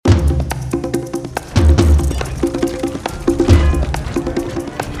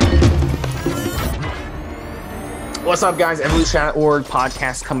What's up, guys? Evolution.org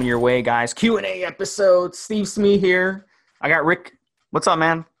podcast coming your way, guys. Q&A episode. Steve Smee here. I got Rick. What's up,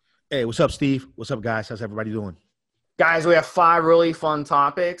 man? Hey, what's up, Steve? What's up, guys? How's everybody doing? Guys, we have 5 really fun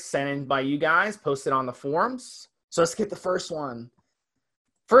topics sent in by you guys, posted on the forums. So let's get the first one.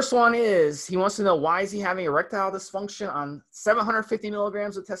 First one is, he wants to know, why is he having erectile dysfunction on 750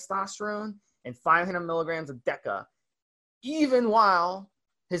 milligrams of testosterone and 500 milligrams of DECA, even while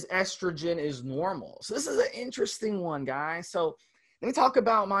his estrogen is normal? So this is an interesting one, guys. So let me talk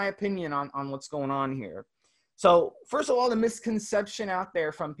about my opinion on what's going on here. So first of all, the misconception out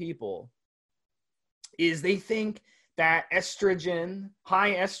there from people is they think that estrogen,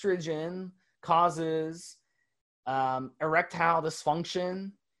 high estrogen, causes erectile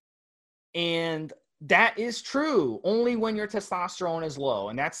dysfunction. And that is true only when your testosterone is low.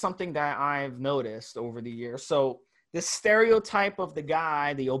 And that's something that I've noticed over the years. So this stereotype of the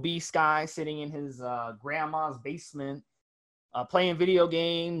guy, the obese guy sitting in his grandma's basement, playing video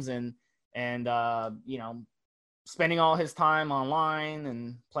games and you know, spending all his time online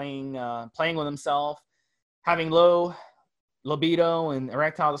and playing with himself, having low libido and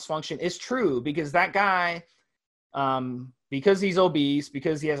erectile dysfunction is true, because that guy, because he's obese,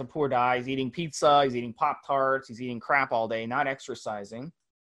 because he has a poor diet, he's eating pizza, he's eating Pop-Tarts, he's eating crap all day, not exercising.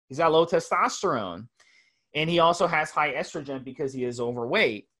 He's got low testosterone. And he also has high estrogen because he is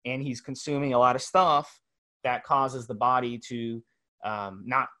overweight and he's consuming a lot of stuff that causes the body to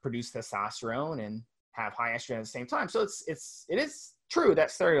not produce testosterone and have high estrogen at the same time. So it is true,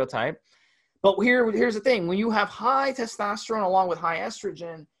 that stereotype. But here's the thing. When you have high testosterone along with high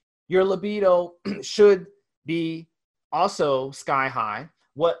estrogen, your libido should be also sky high.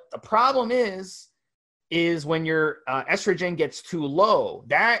 What the problem is when your estrogen gets too low.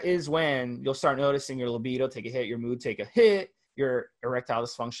 That is when you'll start noticing your libido take a hit, your mood take a hit, your erectile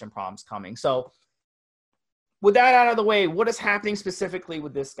dysfunction problems coming. So with that out of the way, what is happening specifically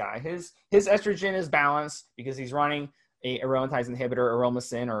with this guy? His estrogen is balanced because he's running a aromatase inhibitor,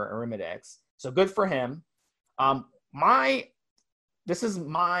 Aromasin or Arimidex. So good for him. This is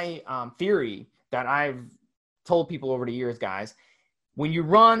my theory that I've told people over the years, guys. When you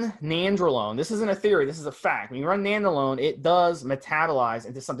run nandrolone, this isn't a theory, this is a fact. When you run nandrolone, it does metabolize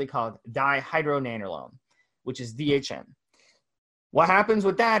into something called dihydronandrolone, which is DHN. What happens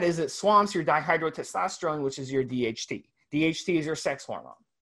with that is it swamps your dihydrotestosterone, which is your DHT. DHT is your sex hormone.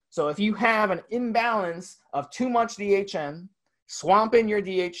 So if you have an imbalance of too much DHN swamping your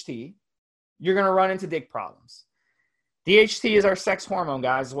DHT, you're going to run into dick problems. DHT is our sex hormone,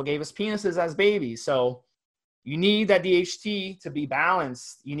 guys. It's what gave us penises as babies. So you need that DHT to be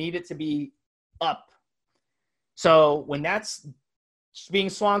balanced. You need it to be up. So when that's being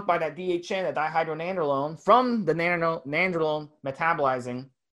swamped by that DHN, that dihydronandrolone, from the nandrolone metabolizing,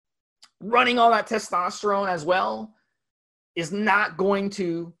 running all that testosterone as well is not going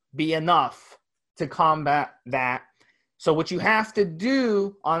to be enough to combat that. So what you have to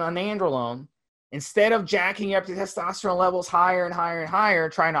do on a nandrolone, instead of jacking up the testosterone levels higher and higher and higher,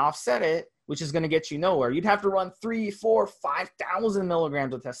 trying to offset it, which is going to get you nowhere. You'd have to run 3, 4, 5,000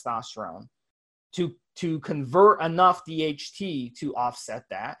 milligrams of testosterone to convert enough DHT to offset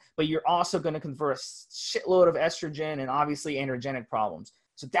that. But you're also going to convert a shitload of estrogen and obviously androgenic problems.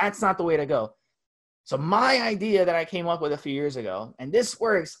 So that's not the way to go. So my idea that I came up with a few years ago, and this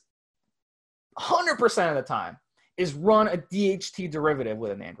works 100% of the time, is run a DHT derivative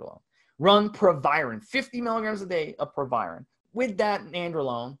with an nandrolone. Run Proviron, 50 milligrams a day of Proviron. With that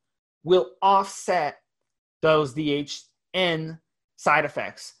nandrolone, will offset those DHN side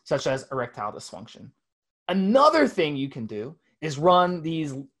effects, such as erectile dysfunction. Another thing you can do is run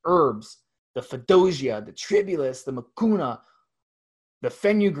these herbs, the Fedosia, the Tribulus, the Mucuna, the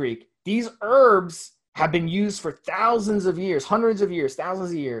Fenugreek. These herbs have been used for thousands of years, hundreds of years, thousands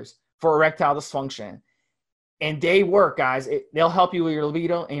of years for erectile dysfunction. And they work, guys. They'll help you with your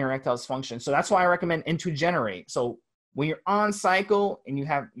libido and your erectile dysfunction. So that's why I recommend Intugenerate. So when you're on cycle and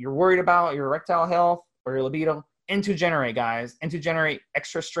you're worried about your erectile health or your libido, Intugenerate, guys. Intugenerate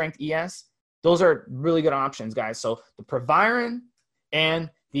Extra Strength ES. Those are really good options, guys. So the Proviron and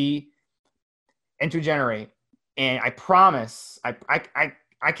the Intugenerate. And I promise,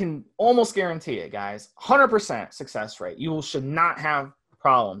 I can almost guarantee it, guys. 100% success rate. You should not have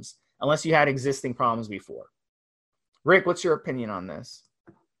problems unless you had existing problems before. Rick, what's your opinion on this?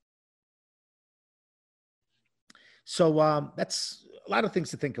 So that's a lot of things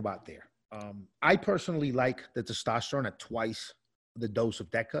to think about there. I personally like the testosterone at twice the dose of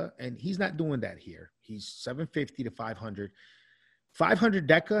DECA, and he's not doing that here. He's 750 to 500. 500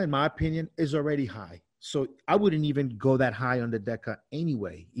 DECA, in my opinion, is already high. So I wouldn't even go that high on the DECA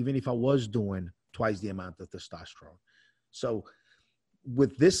anyway, even if I was doing twice the amount of testosterone. So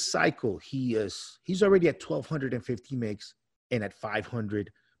with this cycle, he's already at 1,250 mgs and at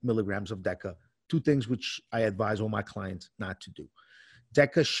 500 milligrams of DECA, two things which I advise all my clients not to do.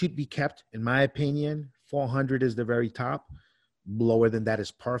 DECA should be kept, in my opinion. 400 is the very top. Lower than that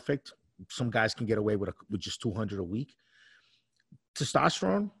is perfect. Some guys can get away with just 200 a week.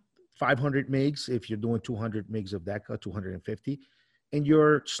 Testosterone, 500 mgs if you're doing 200 mgs of DECA, 250, and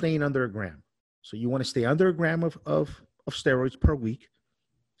you're staying under a gram. So you want to stay under a gram of steroids per week,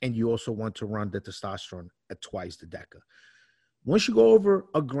 and you also want to run the testosterone at twice the DECA. Once you go over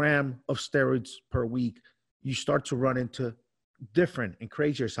a gram of steroids per week, you start to run into different and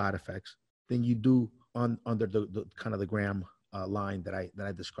crazier side effects than you do under the kind of the gram line that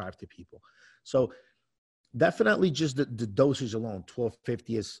I described to people. So definitely just the dosage alone,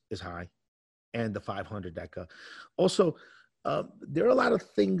 1,250 is high, and the 500 DECA. Also, there are a lot of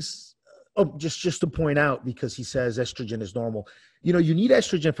things. Oh, just to point out, because he says estrogen is normal. You need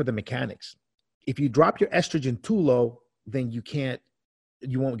estrogen for the mechanics. If you drop your estrogen too low, then you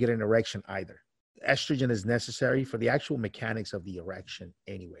won't get an erection either. Estrogen is necessary for the actual mechanics of the erection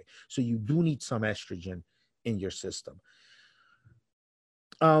anyway. So you do need some estrogen in your system.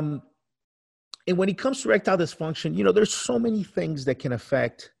 And when it comes to erectile dysfunction, there's so many things that can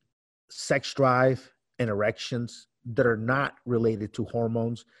affect sex drive and erections that are not related to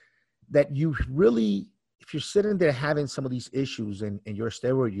hormones, that you really, if you're sitting there having some of these issues and you're a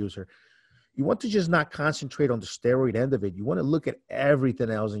steroid user, you want to just not concentrate on the steroid end of it. You want to look at everything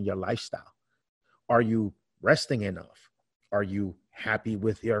else in your lifestyle. Are you resting enough? Are you happy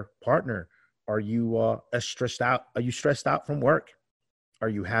with your partner? Are you stressed out? Are you stressed out from work? Are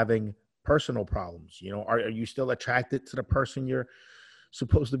you having personal problems? Are you still attracted to the person you're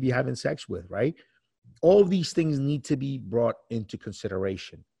supposed to be having sex with, right? All of these things need to be brought into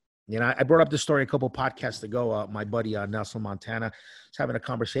consideration. I brought up this story a couple of podcasts ago. My buddy Nelson Montana was having a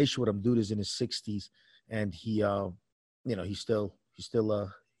conversation with him. Dude is in his 60s, and he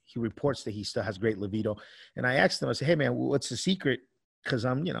reports that he still has great libido. And I asked him, I said, "Hey man, what's the secret?" Because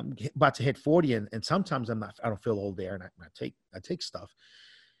I'm about to hit 40, and sometimes I don't feel old there, and I take stuff.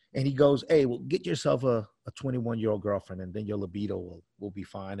 And he goes, "Hey, well, get yourself a 21-year-old girlfriend, and then your libido will be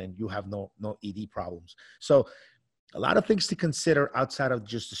fine, and you'll have no ED problems." So a lot of things to consider outside of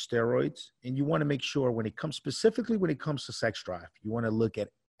just the steroids. And you want to make sure when it comes to sex drive, you want to look at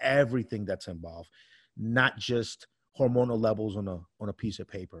everything that's involved, not just hormonal levels on a piece of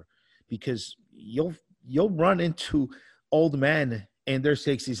paper, because you'll run into old men in their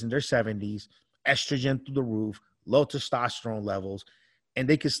 60s and their 70s, estrogen through the roof, low testosterone levels, and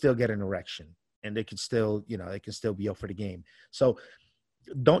they can still get an erection, and they can still be up for the game. So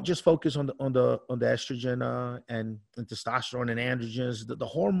don't just focus on the estrogen and testosterone and androgens. The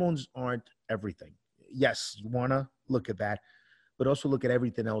hormones aren't everything. Yes, you want to look at that, but also look at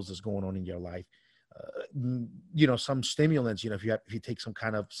everything else that's going on in your life. Some stimulants. If you take some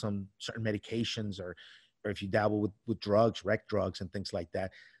certain medications, or if you dabble with drugs, rec drugs, and things like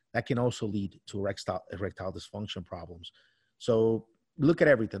that, that can also lead to erectile dysfunction problems. So look at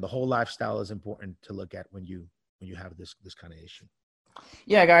everything. The whole lifestyle is important to look at when you have this kind of issue.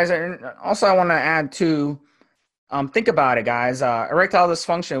 Yeah, guys. And also, I want to add to, think about it, guys. Erectile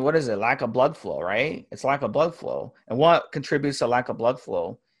dysfunction, what is it? Lack of blood flow, right? It's lack of blood flow. And what contributes to lack of blood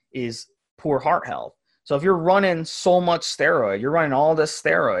flow is poor heart health. So if you're running so much steroid, you're running all this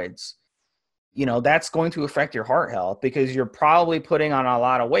steroids, that's going to affect your heart health, because you're probably putting on a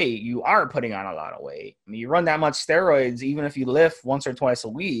lot of weight. You are putting on a lot of weight. I mean, you run that much steroids, even if you lift once or twice a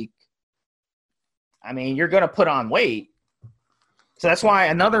week, you're going to put on weight. So that's why,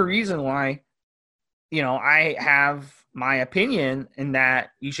 another reason why, I have my opinion in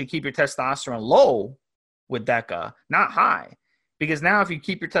that you should keep your testosterone low with DECA, not high. Because now if you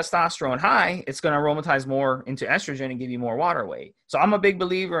keep your testosterone high, it's going to aromatize more into estrogen and give you more water weight. So I'm a big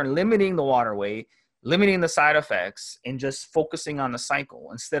believer in limiting the water weight, limiting the side effects, and just focusing on the cycle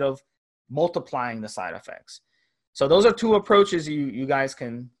instead of multiplying the side effects. So those are two approaches you guys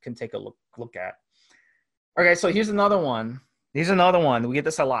can take a look at. Okay, so here's another one. We get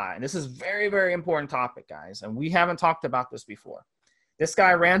this a lot. And this is very, very important topic, guys. And we haven't talked about this before. This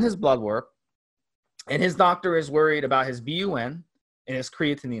guy ran his blood work, and his doctor is worried about his BUN and his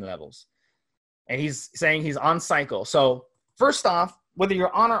creatinine levels. And he's saying he's on cycle. So first off, whether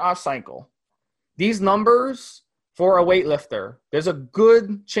you're on or off cycle, these numbers for a weightlifter, there's a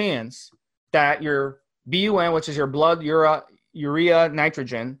good chance that your BUN, which is your blood urea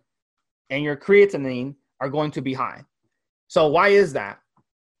nitrogen, and your creatinine are going to be high. So why is that?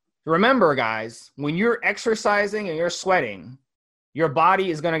 Remember, guys, when you're exercising and you're sweating, your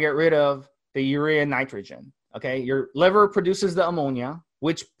body is going to get rid of the urea nitrogen. Okay, your liver produces the ammonia,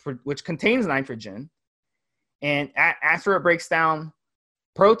 which contains nitrogen, and after it breaks down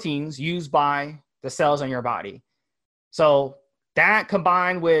proteins used by the cells in your body. So that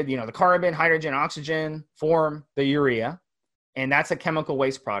combined with, you know, the carbon, hydrogen, oxygen form the urea, and that's a chemical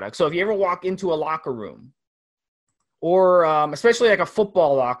waste product. So if you ever walk into a locker room, or especially like a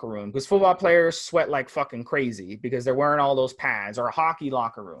football locker room, because football players sweat like fucking crazy because they're wearing all those pads, or a hockey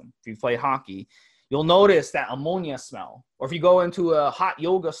locker room, if you play hockey, you'll notice that ammonia smell. Or if you go into a hot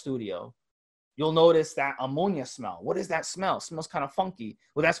yoga studio, you'll notice that ammonia smell. What is that smell? It smells kind of funky.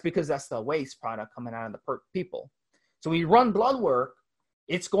 Well, that's because that's the waste product coming out of the people. So when you run blood work,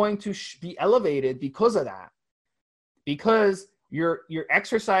 it's going to be elevated because of that. Because you're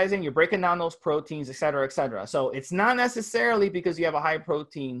exercising, you're breaking down those proteins, et cetera, et cetera. So it's not necessarily because you have a high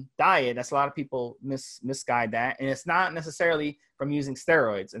protein diet. That's a lot of people misguide that. And it's not necessarily from using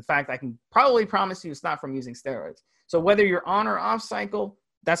steroids. In fact, I can probably promise you it's not from using steroids. So whether you're on or off cycle,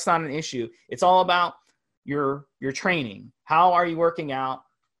 that's not an issue. It's all about your training. How are you working out?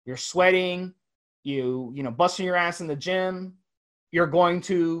 You're sweating, you know, busting your ass in the gym. You're going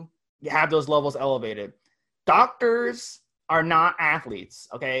to have those levels elevated. Doctors are not athletes,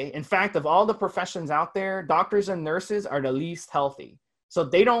 okay? In fact, of all the professions out there, doctors and nurses are the least healthy. So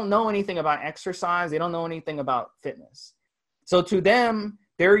they don't know anything about exercise. They don't know anything about fitness. So to them,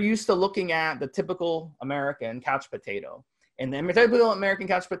 they're used to looking at the typical American couch potato. And the typical American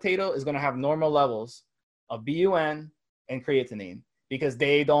couch potato is going to have normal levels of BUN and creatinine because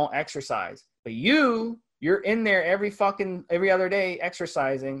they don't exercise. But you're in there every other day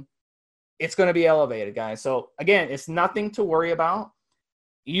exercising. It's going to be elevated, guys. So again, it's nothing to worry about.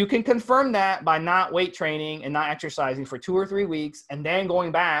 You can confirm that by not weight training and not exercising for 2 or 3 weeks and then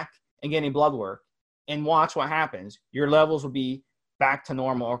going back and getting blood work and watch what happens. Your levels will be back to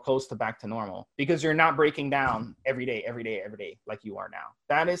normal or close to back to normal because you're not breaking down every day like you are now.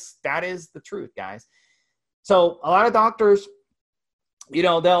 That is the truth, guys. So a lot of doctors, you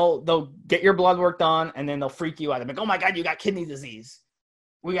know, they'll get your blood work done and then they'll freak you out. They're like, oh my God, you got kidney disease.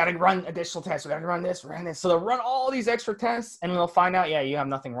 We got to run additional tests. We got to run this, run this. So they'll run all these extra tests and they'll find out, yeah, you have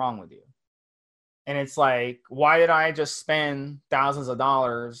nothing wrong with you. And it's like, why did I just spend thousands of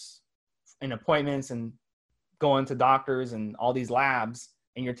dollars in appointments and going to doctors and all these labs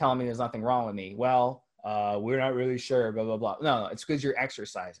and you're telling me there's nothing wrong with me? Well, we're not really sure, blah, blah, blah. No, it's because you're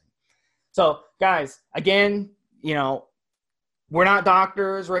exercising. So guys, again, you know, we're not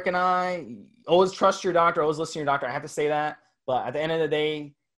doctors, Rick and I. Always trust your doctor. Always listen to your doctor. I have to say that. But at the end of the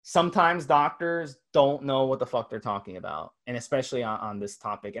day, sometimes doctors don't know what the fuck they're talking about, and especially on this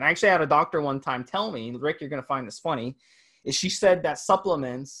topic. And I actually had a doctor one time tell me, Rick, you're going to find this funny, is she said that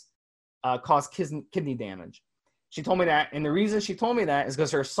supplements cause kidney damage. She told me that, and the reason she told me that is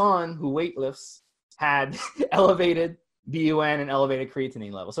because her son, who weightlifts, had elevated BUN and elevated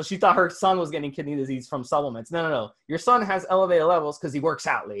creatinine levels. So she thought her son was getting kidney disease from supplements. No. Your son has elevated levels because he works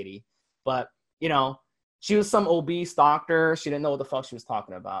out, lady. But, you know, she was some obese doctor. She didn't know what the fuck she was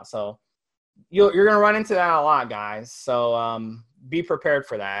talking about. So you're going to run into that a lot, guys. So be prepared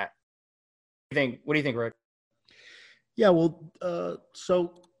for that. What do you think, Rick? Yeah, well,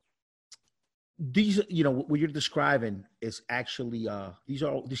 so these, you know, what you're describing is actually,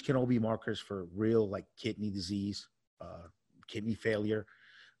 these can all be markers for real, like kidney disease, kidney failure.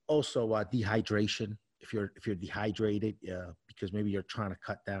 Also dehydration. If you're dehydrated, because maybe you're trying to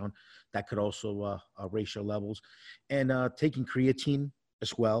cut down, that could also raise your levels. And taking creatine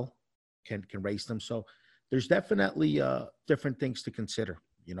as well can raise them. So there's definitely different things to consider,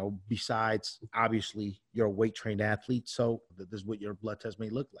 you know, besides obviously you're a weight trained athlete. So this is what your blood test may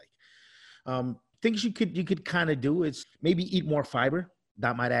look like. Things you could kind of do is maybe eat more fiber.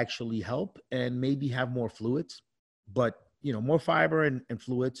 That might actually help, and maybe have more fluids. But, you know, more fiber and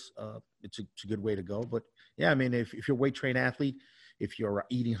fluids, it's a good way to go. But yeah, I mean, if you're a weight trained athlete, if you're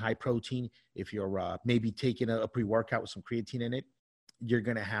eating high protein, if you're maybe taking a pre-workout with some creatine in it, you're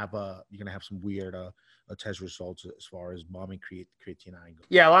gonna have some weird test results as far as bombing creatine goes.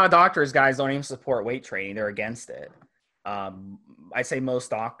 Yeah, a lot of doctors, guys, don't even support weight training; they're against it. I say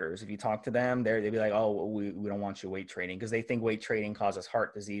most doctors, if you talk to them, they'd be like, "Oh, we don't want you weight training," because they think weight training causes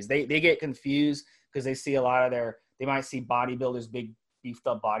heart disease. They get confused because they see a lot of they might see bodybuilders, big beefed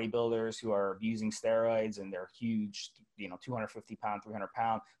up bodybuilders who are using steroids and they're huge, you know, 250 pound, 300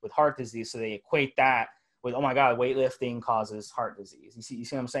 pound with heart disease. So they equate that with, oh my God, weightlifting causes heart disease. You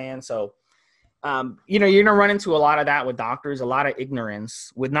see what I'm saying? So, you know, you're going to run into a lot of that with doctors, a lot of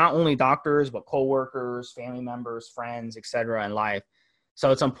ignorance with not only doctors, but coworkers, family members, friends, etc. in life. So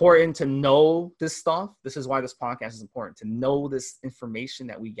it's important to know this stuff. This is why this podcast is important, to know this information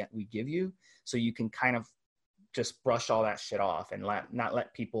that we give you, so you can kind of just brush all that shit off and not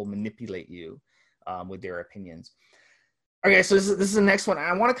let people manipulate you with their opinions. Okay, so this is the next one.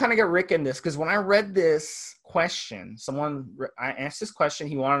 I want to kind of get Rick in this, because when I read this question, I asked this question.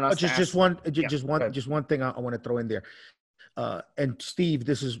 He wanted us just one thing I want to throw in there. And Steve,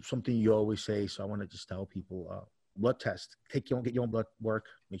 this is something you always say, so I want to just tell people: blood test. Get your own blood work.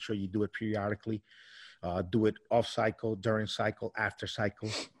 Make sure you do it periodically. Do it off cycle, during cycle, after cycle.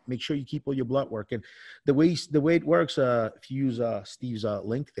 Make sure you keep all your blood work. And the way it works, if you use Steve's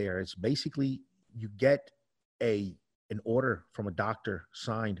link there, it's basically you get an order from a doctor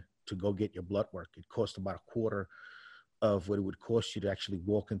signed to go get your blood work. It costs about a quarter of what it would cost you to actually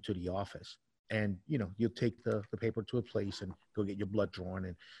walk into the office. And, you'll take the paper to a place and go get your blood drawn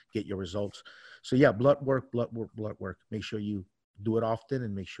and get your results. So yeah, blood work. Make sure you do it often,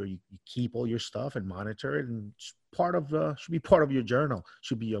 and make sure you keep all your stuff and monitor it. And it's should be part of your journal,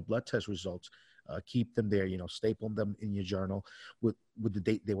 should be your blood test results. Keep them there, staple them in your journal with the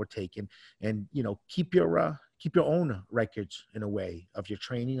date they were taken, and, keep your own records in a way of your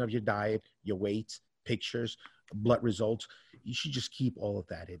training, of your diet, your weights, pictures, blood results. You should just keep all of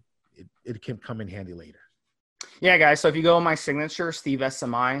that. It can come in handy later. Yeah, guys. So if you go on my signature, Steve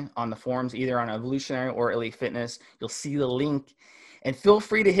SMI, on the forums, either on Evolutionary or Elite Fitness, you'll see the link. And feel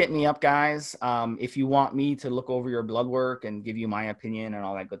free to hit me up, guys, if you want me to look over your blood work and give you my opinion and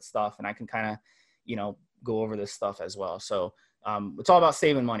all that good stuff. And I can kind of, go over this stuff as well. So it's all about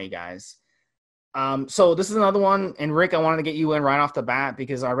saving money, guys. So this is another one. And Rick, I wanted to get you in right off the bat,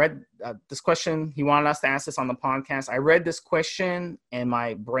 because I read this question. He wanted us to ask this on the podcast. I read this question and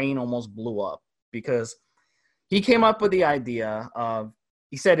my brain almost blew up, because he came up with the idea of,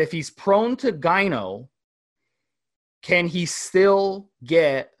 he said, if he's prone to gyno, can he still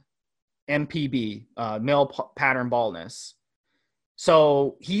get MPB, male pattern baldness?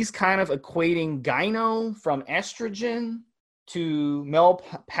 So he's kind of equating gyno from estrogen to male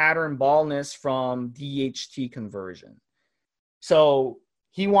pattern baldness from DHT conversion. So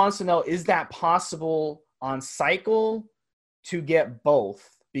he wants to know, is that possible on cycle to get both?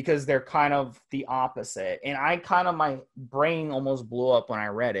 Because they're kind of the opposite. And my brain almost blew up when I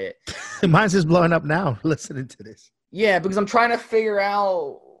read it. Mine's just blowing up now listening to this. Yeah, because I'm trying to figure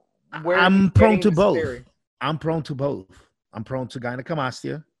out where I'm prone to both. Theory. I'm prone to both. I'm prone to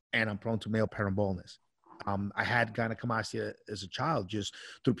gynecomastia, and I'm prone to male pattern baldness. I had gynecomastia as a child, just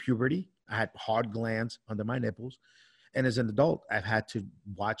through puberty. I had hard glands under my nipples. And as an adult, I've had to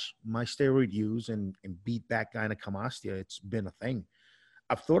watch my steroid use and beat back gynecomastia. It's been a thing.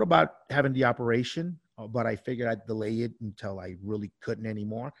 I've thought about having the operation, but I figured I'd delay it until I really couldn't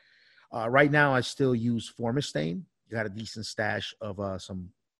anymore. Right now, I still use Formistane. I got a decent stash of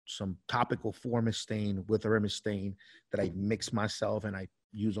some topical Formistane with Arimistane that I mix myself and I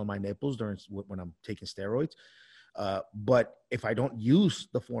use on my nipples when I'm taking steroids. But if I don't use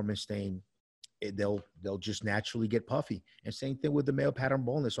the Formistane, they'll just naturally get puffy. And same thing with the male pattern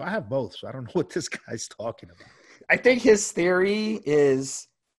baldness. So I have both. So I don't know what this guy's talking about. I think his theory is,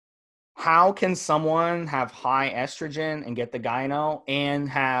 how can someone have high estrogen and get the gyno, and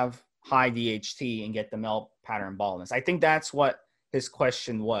have high DHT and get the male pattern baldness? I think that's what his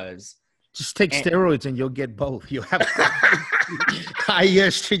question was. Just take steroids and you'll get both. You have high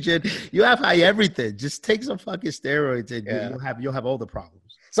estrogen. You have high everything. Just take some fucking steroids and you'll have all the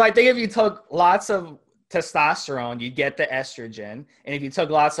problems. So I think if you took lots of testosterone, you get the estrogen, and if you took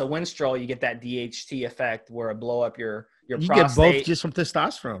lots of Winstrol, you get that DHT effect where it blow up your prostate. You get both just from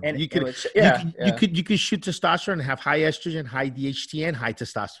testosterone. And you could shoot testosterone and have high estrogen, high DHT, and high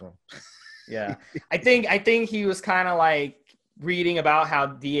testosterone. Yeah, I think he was kind of like reading about how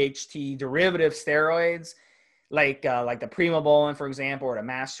DHT derivative steroids, like the Primobolan, for example, or the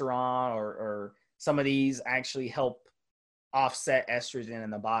Masteron, or some of these actually help offset estrogen in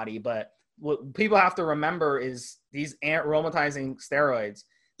the body. But what people have to remember is these aromatizing steroids,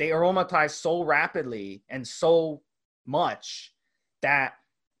 they aromatize so rapidly and so much that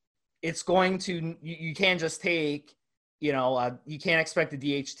it's going to, you can't just take, you can't expect the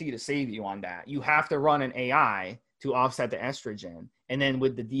DHT to save you on that. You have to run an AI to offset the estrogen. And then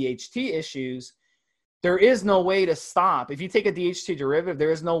with the DHT issues, there is no way to stop. If you take a DHT derivative,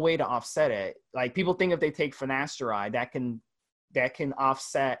 there is no way to offset it. Like, people think if they take finasteride, that can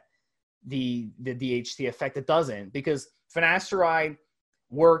offset the DHT effect. It doesn't, because finasteride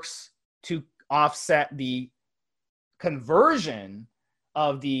works to offset the conversion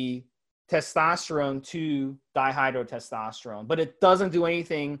of the testosterone to dihydrotestosterone, but it doesn't do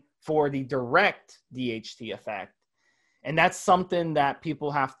anything for the direct DHT effect. And that's something that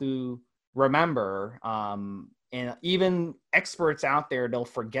people have to remember. And even experts out there, they'll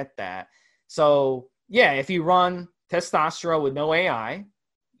forget that. So yeah, if you run testosterone with no AI,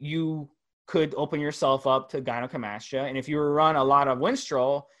 you could open yourself up to gynecomastia. And if you run a lot of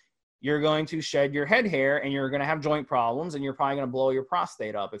Winstrol, you're going to shed your head hair and you're going to have joint problems, and you're probably going to blow your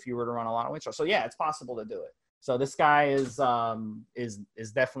prostate up if you were to run a lot of Winstrol. So yeah, it's possible to do it. So this guy is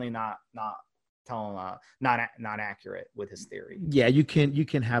definitely not accurate with his theory. Yeah, you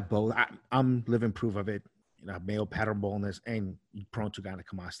can have both. I'm living proof of it. Male pattern baldness and prone to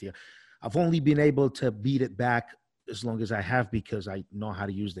gynecomastia. I've only been able to beat it back as long as I have because I know how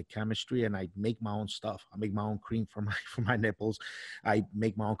to use the chemistry, and I make my own stuff. I make my own cream for my nipples. I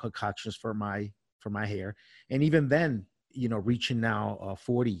make my own concoctions for my hair. And even then, reaching now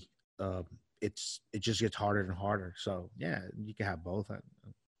 40, it just gets harder and harder. So yeah, you can have both.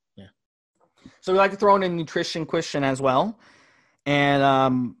 Yeah. So we like to throw in a nutrition question as well. And,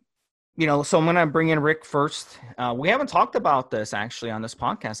 so I'm going to bring in Rick first. We haven't talked about this actually on this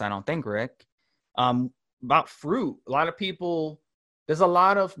podcast, I don't think, Rick, about fruit. A lot of people, there's a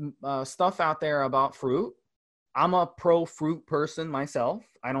lot of stuff out there about fruit. I'm a pro fruit person myself.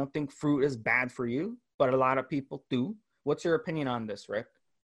 I don't think fruit is bad for you, but a lot of people do. What's your opinion on this, Rick?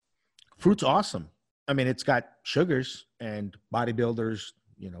 Fruit's awesome. I mean, it's got sugars, and bodybuilders,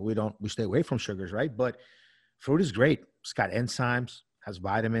 we stay away from sugars, right? But fruit is great. It's got enzymes, has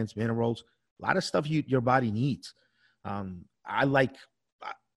vitamins, minerals, a lot of stuff your body needs. I like,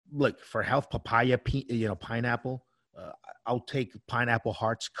 look, for health, papaya, pineapple. I'll take pineapple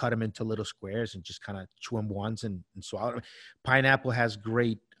hearts, cut them into little squares, and just kind of chew them once and swallow them. Pineapple has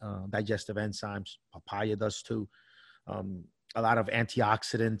great digestive enzymes. Papaya does too. A lot of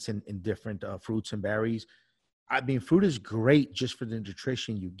antioxidants in different fruits and berries. I mean, fruit is great just for the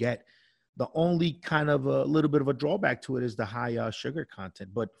nutrition you get. The only kind of a little bit of a drawback to it is the high sugar content,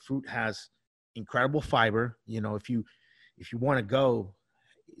 but fruit has incredible fiber. If you want to go,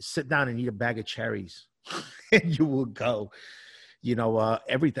 sit down and eat a bag of cherries and you will go,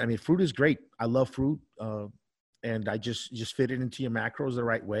 everything. I mean, fruit is great. I love fruit. And I just fit it into your macros the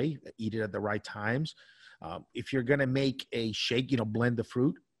right way, eat it at the right times. If you're going to make a shake, blend the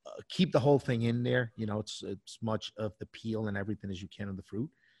fruit, keep the whole thing in there. It's much of the peel and everything as you can of the fruit.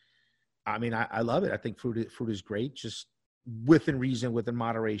 I mean, I love it. I think fruit is great, just within reason, within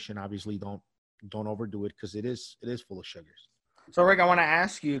moderation. Obviously, don't overdo it because it is full of sugars. So, Rick, I want to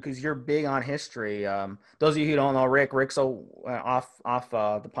ask you, because you're big on history. Those of you who don't know Rick's off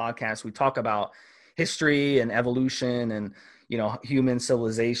the podcast, we talk about history and evolution and, human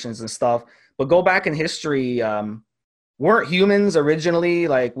civilizations and stuff. But go back in history, weren't humans originally,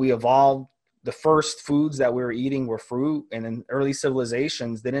 like, we evolved, the first foods that we were eating were fruit? And in early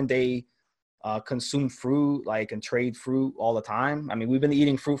civilizations, didn't they consume fruit, and trade fruit all the time? I mean, we've been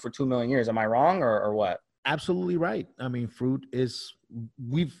eating fruit for 2 million years. Am I wrong or what? Absolutely right. I mean, fruit is,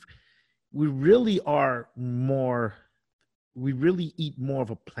 we really eat more of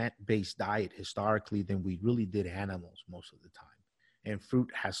a plant-based diet historically than we really did animals most of the time. And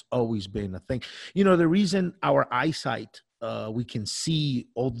fruit has always been a thing. The reason our eyesight, we can see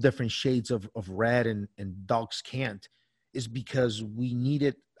all the different shades of red and dogs can't, is because we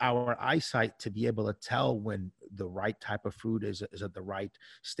needed our eyesight to be able to tell when the right type of fruit is at the right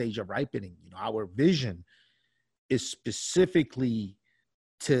stage of ripening. Our vision is specifically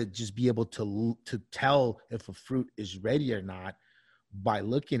to just be able to tell if a fruit is ready or not by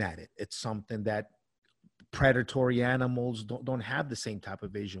looking at it. It's something that predatory animals don't have the same type of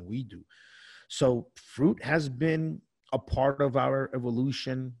vision we do. So fruit has been a part of our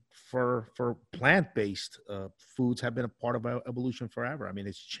evolution for plant-based foods have been a part of our evolution forever. I mean,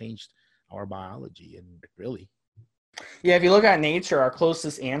 it's changed our biology, and really. Yeah, if you look at nature, our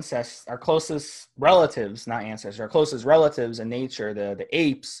closest relatives in nature, the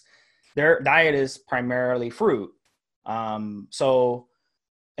apes, their diet is primarily fruit. And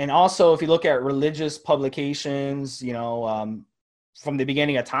also, if you look at religious publications, from the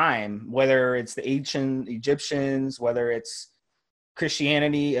beginning of time, whether it's the ancient Egyptians, whether it's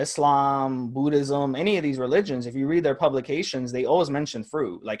Christianity, Islam, Buddhism, any of these religions, if you read their publications, they always mention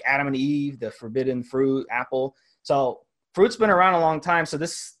fruit, like Adam and Eve, the forbidden fruit, apple. So fruit's been around a long time. So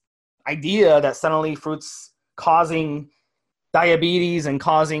this idea that suddenly fruit's causing diabetes and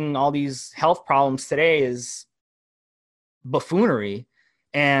causing all these health problems today is buffoonery.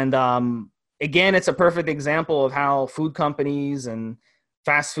 And again, it's a perfect example of how food companies and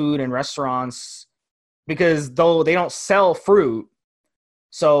fast food and restaurants, because though they don't sell fruit,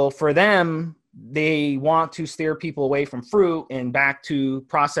 so for them, they want to steer people away from fruit and back to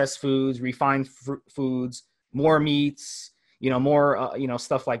processed foods, refined foods, more meats, more,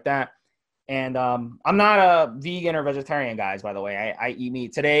 stuff like that. And I'm not a vegan or vegetarian, guys, by the way. I eat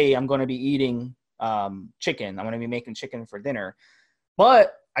meat. Today, I'm going to be eating chicken. I'm going to be making chicken for dinner.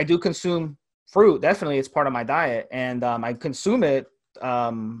 But I do consume fruit. Definitely, it's part of my diet. And I consume it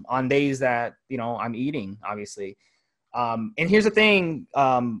on days that, I'm eating, obviously. And here's the thing.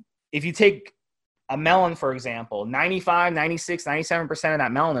 If you take a melon, for example, 95, 96, 97% of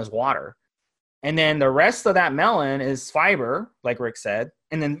that melon is water. And then the rest of that melon is fiber, like Rick said.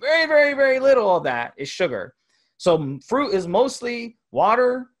 And then very, very, very little of that is sugar. So fruit is mostly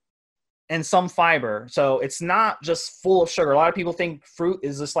water and some fiber. So it's not just full of sugar. A lot of people think fruit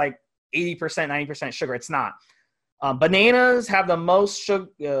is just like 80%, 90% sugar. It's not. Bananas have the most sugar,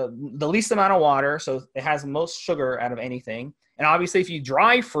 the least amount of water. So it has the most sugar out of anything. And obviously, if you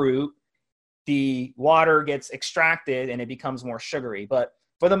dry fruit, the water gets extracted and it becomes more sugary. But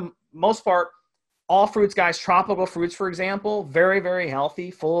for the most part, all fruits, guys, tropical fruits, for example, very, very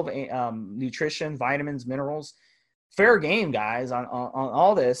healthy, full of nutrition, vitamins, minerals. Fair game, guys, on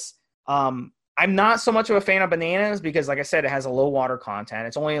all this. I'm not so much of a fan of bananas because, like I said, it has a low water content.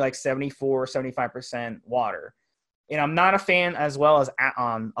 It's only like 74, 75% water. And I'm not a fan as well as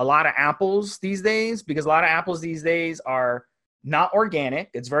a lot of apples these days, because a lot of apples these days are not organic.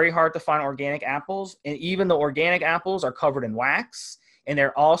 It's very hard to find organic apples. And even the organic apples are covered in wax. And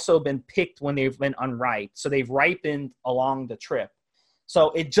they're also been picked when they've been unripe. So they've ripened along the trip. So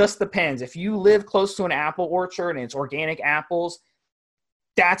it just depends. If you live close to an apple orchard and it's organic apples,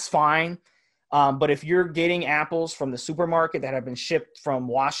 that's fine. But if you're getting apples from the supermarket that have been shipped from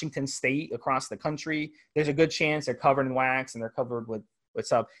Washington State across the country, there's a good chance they're covered in wax and they're covered with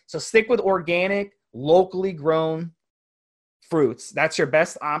stuff. So stick with organic, locally grown fruits. That's your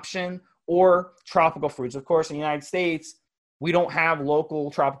best option. Or tropical fruits. Of course, in the United States, we don't have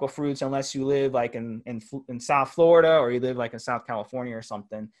local tropical fruits unless you live like in South Florida or you live like in South California or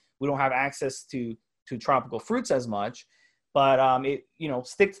something. We don't have access to tropical fruits as much. But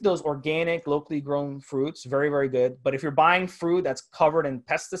stick to those organic, locally grown fruits. Very, very good. But if you're buying fruit that's covered in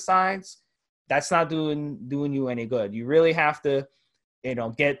pesticides, that's not doing you any good. You really have to,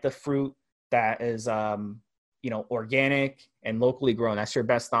 get the fruit that is, organic and locally grown. That's your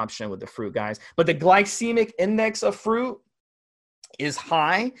best option with the fruit, guys. But the glycemic index of fruit is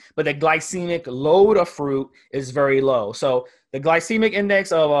high, but the glycemic load of fruit is very low. So the glycemic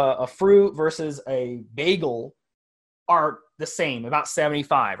index of a fruit versus a bagel are the same, about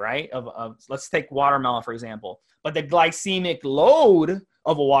 75, right? Let's take watermelon, for example. But the glycemic load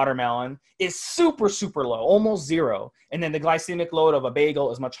of a watermelon is super, super low, almost zero. And then the glycemic load of a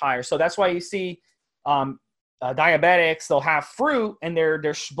bagel is much higher. So that's why you see diabetics, they'll have fruit and their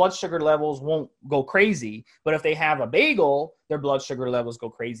blood sugar levels won't go crazy. But if they have a bagel, their blood sugar levels go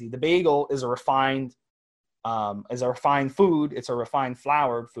crazy. The bagel is a refined food. It's a refined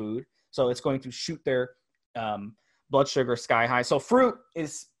floured food. So it's going to shoot their blood sugar sky high. So fruit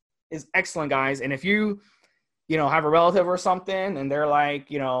is excellent, guys. And if you have a relative or something and they're like,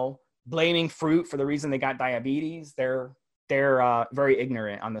 blaming fruit for the reason they got diabetes, they're very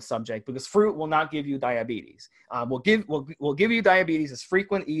ignorant on the subject, because fruit will not give you diabetes. Will give you diabetes is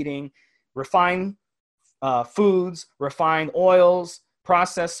frequent eating, refined foods, refined oils,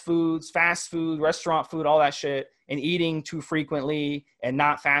 processed foods, fast food, restaurant food, all that shit, and eating too frequently and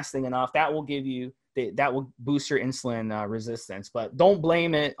not fasting enough. That will give you that will boost your insulin resistance. But don't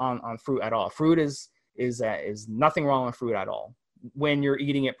blame it on fruit at all. Fruit is nothing wrong with fruit at all when you're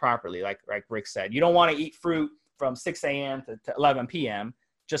eating it properly. Like Rick said, you don't want to eat fruit from 6 a.m. to 11 p.m.,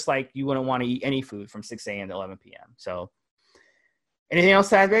 just like you wouldn't want to eat any food from 6 a.m. to 11 p.m. So anything else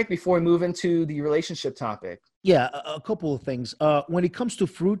to add, Rick, before we move into the relationship topic? Yeah, a couple of things. When it comes to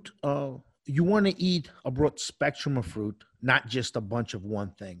fruit, you want to eat a broad spectrum of fruit, not just a bunch of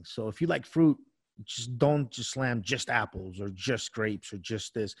one thing. So if you like fruit, don't slam just apples or just grapes or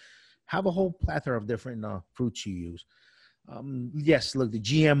just this. Have a whole plethora of different fruits you use. Yes, look, the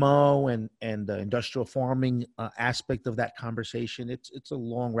GMO and the industrial farming aspect of that conversation, it's a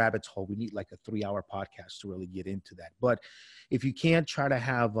long rabbit's hole. We need like a 3-hour podcast to really get into that. But if you can't, try to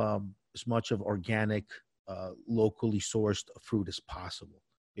have as much of organic, locally sourced fruit as possible.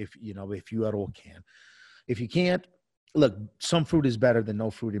 If you at all can. If you can't, look, some fruit is better than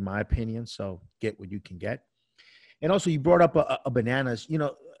no fruit, in my opinion. So get what you can get. And also, you brought up a bananas.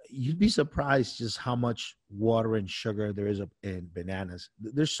 You'd be surprised just how much water and sugar there is in bananas.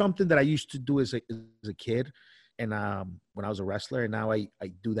 There's something that I used to do as a kid, and when I was a wrestler, and now I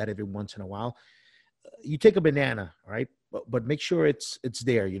do that every once in a while. You take a banana, all right, but make sure it's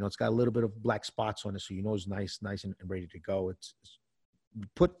there. It's got a little bit of black spots on it, so it's nice and ready to go. It's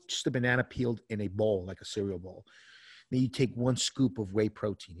put just a banana peeled in a bowl, like a cereal bowl. Then you take 1 scoop of whey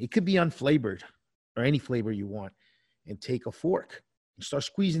protein. It could be unflavored or any flavor you want, and take a fork and start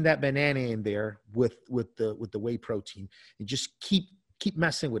squeezing that banana in there with the whey protein, and just keep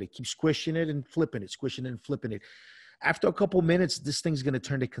messing with it. Keep squishing it and flipping it, squishing it and flipping it. After a couple minutes, this thing's going to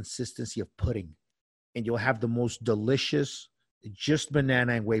turn to consistency of pudding, and you'll have the most delicious just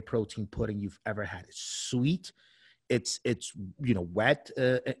banana and whey protein pudding you've ever had. It's sweet. It's wet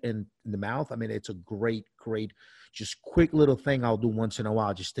in the mouth. I mean, it's a great, just quick little thing I'll do once in a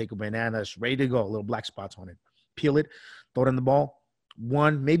while. Just take a banana, it's ready to go, little black spots on it. Peel it, throw it in the bowl.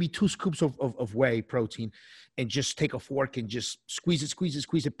 1, maybe 2 scoops of whey protein, and just take a fork and just squeeze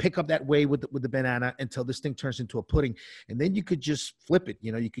it, pick up that whey with the banana until this thing turns into a pudding. And then you could just flip it.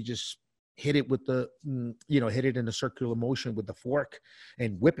 You could just hit it with hit it in a circular motion with the fork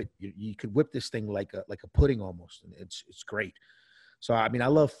and whip it. You could whip this thing like a pudding almost. And it's great. So, I mean, I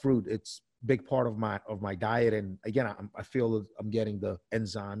love fruit. It's a big part of my diet. And again, I feel I'm getting the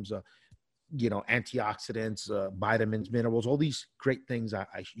enzymes, antioxidants, vitamins, minerals, all these great things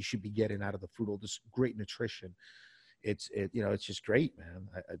you should be getting out of the fruit, all this great nutrition. It's just great, man.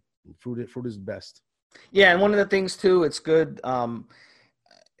 Fruit is the best. Yeah. And one of the things too, it's good.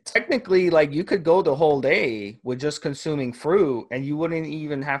 Technically, like, you could go the whole day with just consuming fruit and you wouldn't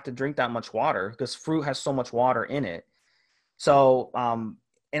even have to drink that much water, because fruit has so much water in it. So,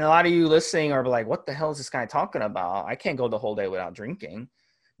 and a lot of you listening are like, what the hell is this guy talking about? I can't go the whole day without drinking.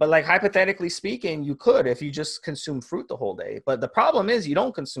 But like, hypothetically speaking, you could if you just consume fruit the whole day. But the problem is you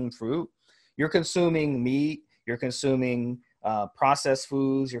don't consume fruit. You're consuming meat. You're consuming processed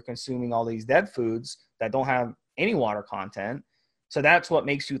foods. You're consuming all these dead foods that don't have any water content. So that's what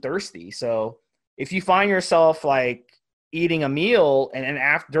makes you thirsty. So if you find yourself like eating a meal and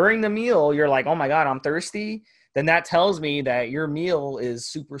during the meal, you're like, oh my God, I'm thirsty, then that tells me that your meal is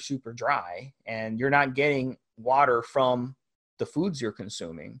super, super dry and you're not getting water from the foods you're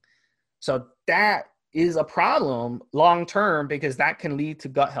consuming. So that is a problem long-term, because that can lead to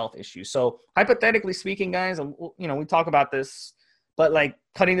gut health issues. So hypothetically speaking, guys, we talk about this, but like,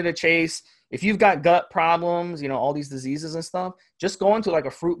 cutting to the chase, if you've got gut problems, all these diseases and stuff, just go into like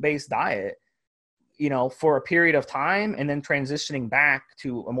a fruit-based diet, for a period of time, and then transitioning back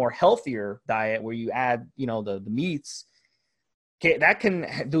to a more healthier diet where you add, the meats. Okay, that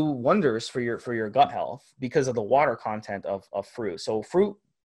can do wonders for your gut health because of the water content of fruit. So fruit,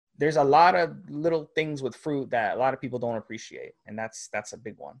 there's a lot of little things with fruit that a lot of people don't appreciate, and that's a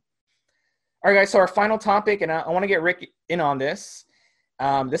big one. All right, guys, so our final topic, and I want to get Rick in on this.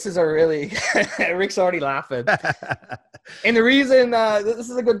 This is a really Rick's already laughing. And the reason this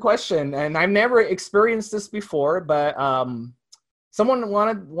is a good question, and I've never experienced this before, but someone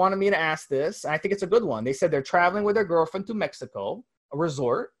wanted me to ask this. I think it's a good one. They said they're traveling with their girlfriend to Mexico, a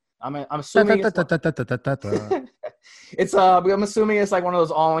resort. I'm assuming I'm assuming it's like one of those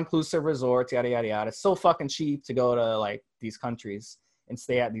all-inclusive resorts, yada yada yada. It's so fucking cheap to go to like these countries and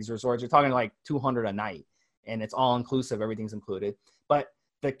stay at these resorts. You're talking like $200 a night, and it's all inclusive. Everything's included. But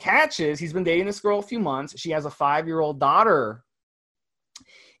the catch is, he's been dating this girl a few months. She has a 5-year-old daughter,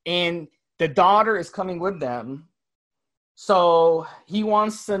 and the daughter is coming with them. So he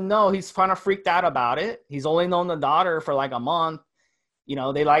wants to know, he's kind of freaked out about it. He's only known the daughter for like a month.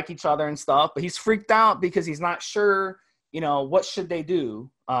 They like each other and stuff, but he's freaked out because he's not sure, what should they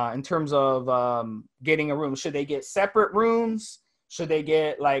do in terms of getting a room. Should they get separate rooms? Should they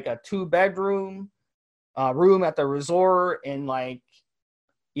get like a 2-bedroom room at the resort, and like,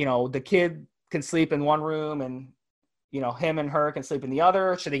 the kid can sleep in one room and, him and her can sleep in the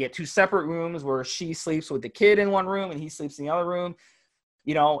other? Should they get 2 separate rooms where she sleeps with the kid in one room and he sleeps in the other room?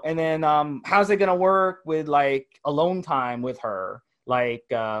 And then how's it going to work with like alone time with her? Like,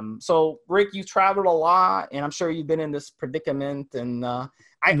 so Rick, you've traveled a lot, and I'm sure you've been in this predicament, and I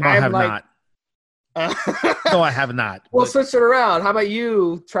have not. No, I have not. We'll switch it around. How about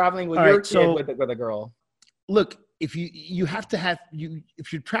you traveling with your kid with a girl? Look, if you have to have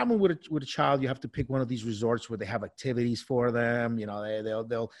if you're traveling with a child, you have to pick one of these resorts where they have activities for them.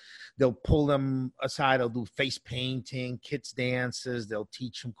 They'll pull them aside. They'll do face painting, kids dances. They'll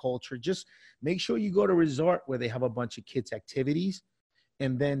teach them culture. Just make sure you go to a resort where they have a bunch of kids activities,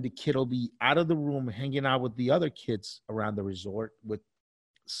 and then the kid will be out of the room hanging out with the other kids around the resort with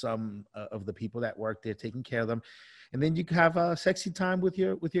some of the people that work there taking care of them. And then you can have a sexy time with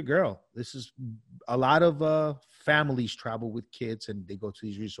your girl. This is a lot of families travel with kids, and they go to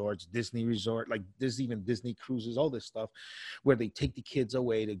these resorts, Disney resort, like there's even Disney cruises, all this stuff, where they take the kids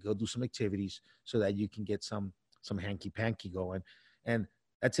away to go do some activities so that you can get some hanky panky going. And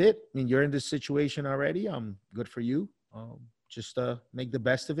that's it. I mean, you're in this situation already. Good for you. just make the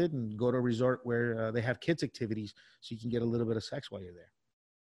best of it and go to a resort where they have kids activities so you can get a little bit of sex while you're there.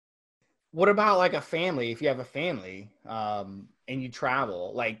 What about like a family? If you have a family and you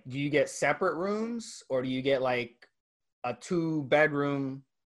travel, like, do you get separate rooms or do you get like a 2-bedroom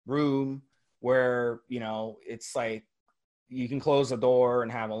room where, you know, it's like you can close the door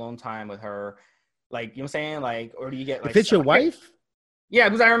and have alone time with her? Like, you know what I'm saying? Like, or do you get like, If it's your wife? Yeah,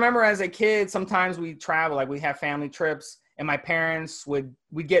 because I remember as a kid, sometimes we travel, like we have family trips, and my parents we'd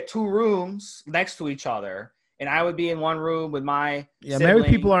get 2 rooms next to each other, and I would be in one room with my sibling. Married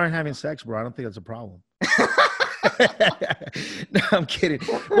people aren't having sex, bro. I don't think that's a problem. No, I'm kidding.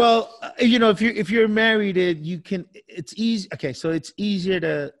 Well, you know, if you're married, you can. It's easy. Okay, so it's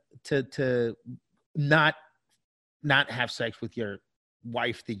easier to not have sex with your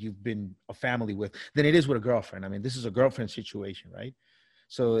wife that you've been a family with than it is with a girlfriend. I mean, this is a girlfriend situation, right?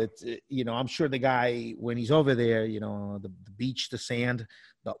 So it's, you know, I'm sure the guy, when he's over there, you know, the beach, the sand,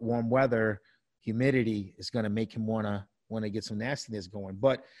 the warm weather, humidity is going to make him want to get some nastiness going.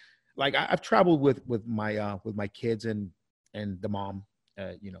 But like I've traveled with my kids and the mom,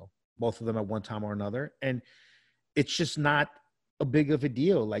 you know, both of them at one time or another. And it's just not a big of a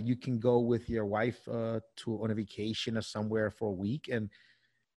deal. Like you can go with your wife on a vacation or somewhere for a week and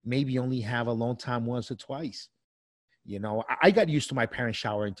maybe only have alone time once or twice. You know, I got used to my parents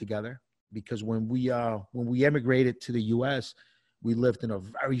showering together because when we emigrated to the U.S., we lived in a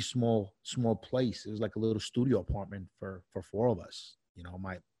very small place. It was like a little studio apartment for 4 of us. You know,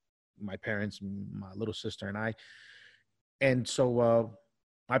 my parents, my little sister, and I. And so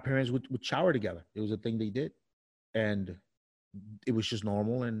my parents would shower together. It was a thing they did, and it was just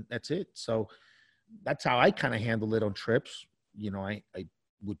normal, and that's it. So that's how I kind of handle it on trips. You know, I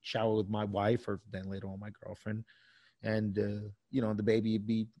would shower with my wife, or then later on my girlfriend. And, you know, the baby would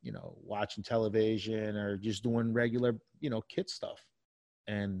be, you know, watching television or just doing regular, you know, kid stuff.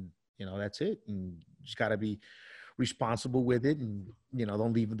 And, you know, that's it. And you just got to be responsible with it. And, you know,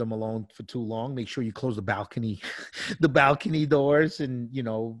 don't leave them alone for too long. Make sure you close the balcony doors and, you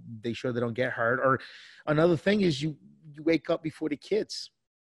know, make sure they don't get hurt. Or another thing is you wake up before the kids.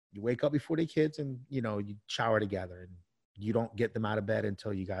 You wake up before the kids and, you know, you shower together and you don't get them out of bed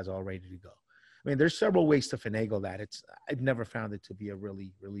until you guys are all ready to go. I mean, there's several ways to finagle that. I've never found it to be a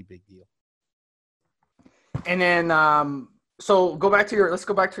really, really big deal. And then, so let's go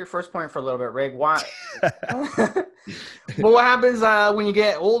back to your first point for a little bit, Rick. Why? But what happens when you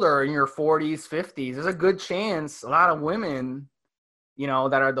get older in your 40s, 50s? There's a good chance a lot of women, you know,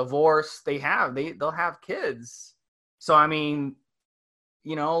 that are divorced, they'll have kids. So, I mean,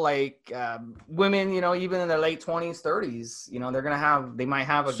 you know, like women, you know, even in their late 20s, 30s, you know, they might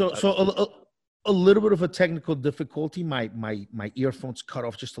have a little bit of a technical difficulty. My earphones cut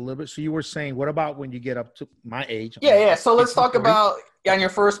off just a little bit. So you were saying, what about when you get up to my age? Yeah. So let's talk about on your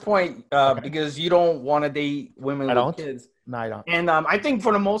first point, because you don't want to date women with kids. No, I don't. And I think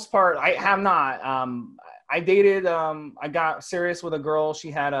for the most part, I have not. I dated. I got serious with a girl. She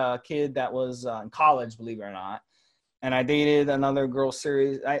had a kid that was in college, believe it or not. And I dated another girl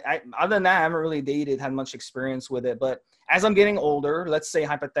serious. I other than that, I haven't really had much experience with it. But as I'm getting older, let's say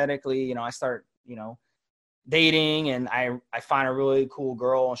hypothetically, you know, I start, you know, dating and I find a really cool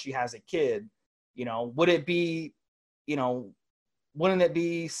girl and she has a kid, you know, wouldn't it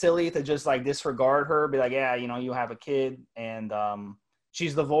be silly to just like disregard her, be like, yeah, you know, you have a kid and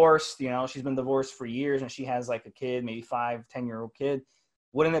she's divorced, you know, she's been divorced for years and she has like a kid, maybe 5-10-year-old kid.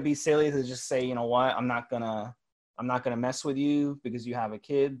 Wouldn't it be silly to just say, you know what, I'm not gonna mess with you because you have a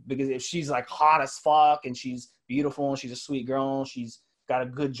kid? Because if she's like hot as fuck and she's beautiful and she's a sweet girl and she's got a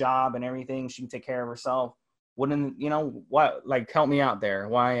good job and everything, she can take care of herself. Wouldn't, you know, what, like, help me out there.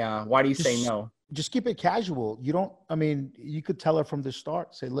 Why do you say no? Just keep it casual. You could tell her from the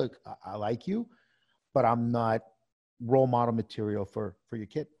start, say, look, I like you, but I'm not role model material for your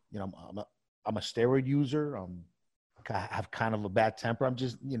kid. You know, I'm a steroid user. I have kind of a bad temper. I'm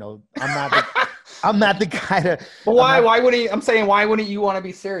just, you know, I'm not the guy to. But why wouldn't you want to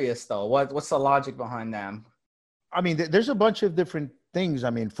be serious though? What's the logic behind that? I mean, there's a bunch of different things. I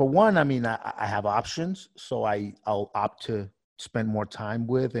mean, for one, I have options, so I'll opt to spend more time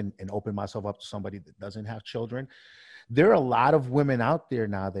with and open myself up to somebody that doesn't have children. There are a lot of women out there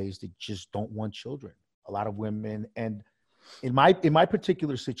nowadays that just don't want children. A lot of women, and in my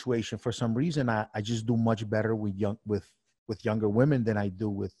particular situation, for some reason, I just do much better with younger women than I do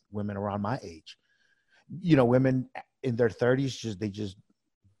with women around my age. You know, women in their 30s they just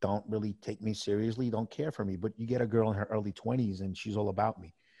don't really take me seriously, don't care for me. But you get a girl in her early 20s and she's all about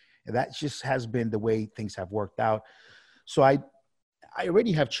me. And that just has been the way things have worked out. So I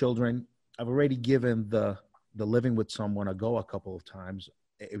already have children. I've already given the the living with someone ago a couple of times.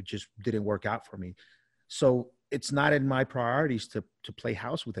 It just didn't work out for me. So it's not in my priorities to play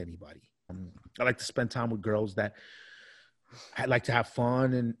house with anybody. I like to spend time with girls that I like to have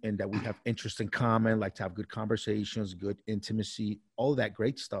fun and that we have interest in common, like to have good conversations, good intimacy, all that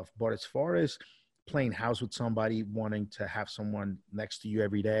great stuff. But as far as playing house with somebody, wanting to have someone next to you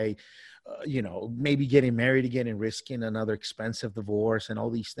every day, maybe getting married again and risking another expensive divorce and all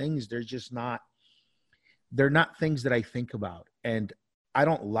these things, they're not things that I think about. And I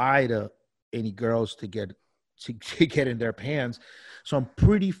don't lie to any girls to get in their pants. So I'm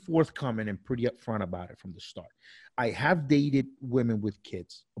pretty forthcoming and pretty upfront about it from the start. I have dated women with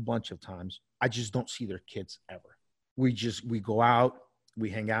kids a bunch of times. I just don't see their kids ever. We go out, we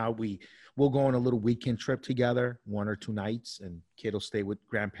hang out, we'll go on a little weekend trip together, 1 or 2 nights, and kid will stay with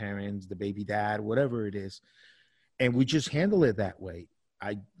grandparents, the baby dad, whatever it is. And we just handle it that way.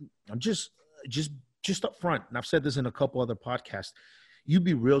 I'm just upfront. And I've said this in a couple other podcasts. You'd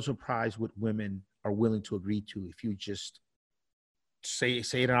be real surprised what women are willing to agree to if you just say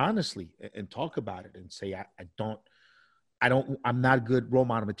it honestly and talk about it and say, I'm not a good role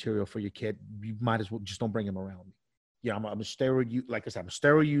model material for your kid. You might as well just don't bring him around me. Yeah, I'm a steroid. Like I said, I'm a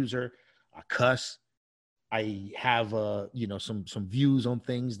steroid user. I cuss. I have some views on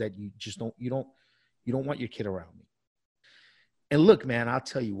things that you just don't want your kid around me. And look, man, I'll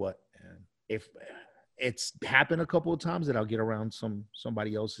tell you what, man, if it's happened a couple of times that I'll get around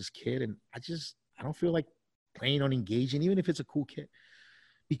somebody else's kid, and I don't feel like playing on engaging, even if it's a cool kid,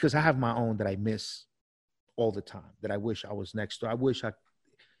 because I have my own that I miss all the time, that I wish I was next to. I wish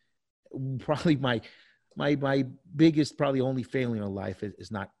probably my biggest, probably only failing in life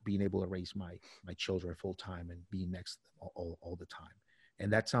is not being able to raise my children full time and being next to them all the time. And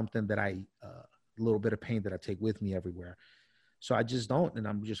that's something that a little bit of pain that I take with me everywhere. So I just don't, and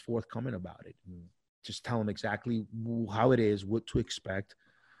I'm just forthcoming about it. And just tell them exactly how it is, what to expect.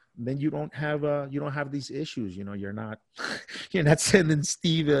 Then you don't have these issues. You're not sending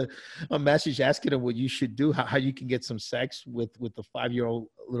Steve a message asking him what you should do, how you can get some sex with the 5-year-old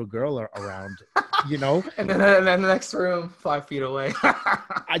little girl around, And then the next room, 5 feet away.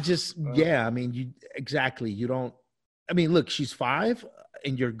 Look, she's 5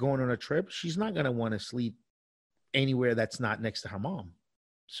 and you're going on a trip. She's not going to want to sleep anywhere that's not next to her mom.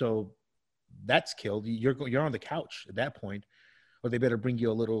 So that's killed. You're on the couch at that point. Or they better bring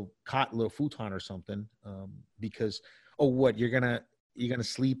you a little cot, a little futon or something, because you're gonna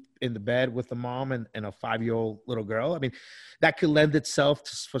sleep in the bed with the mom and a 5-year-old little girl. I mean, that could lend itself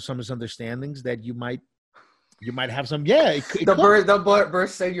for some misunderstandings that you might have some. Yeah, the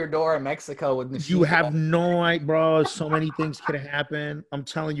burst in your door in Mexico with you have no idea, bro. So many things could happen. I'm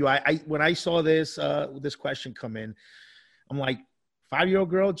telling you, I when I saw this question come in, I'm like, 5-year-old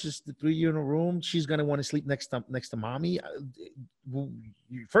girl, just the 3 of you in a room. She's gonna want to sleep next to mommy.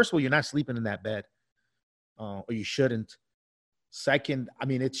 First of all, you're not sleeping in that bed, or you shouldn't. Second,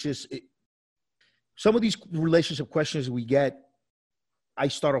 it's just some of these relationship questions we get. I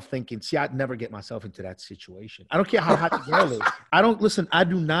start off thinking, see, I'd never get myself into that situation. I don't care how hot the girl is. I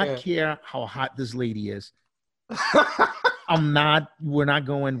do not care how hot this lady is. We're not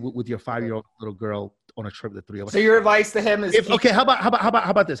going with your 5-year-old little girl on a trip, the 3 of us. So your advice to him is how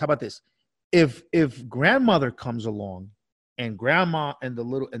about this? If grandmother comes along and grandma and the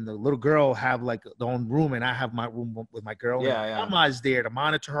little girl have like their own room and I have my room with my girl, and grandma is there to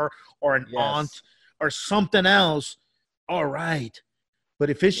monitor her, or an aunt or something else, all right. But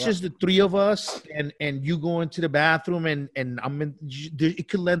if it's just the 3 of us and you go into the bathroom and it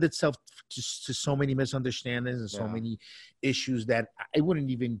could lend itself to so many misunderstandings and so many issues that I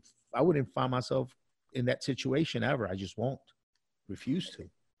wouldn't find myself in that situation ever. I just won't. Refuse to.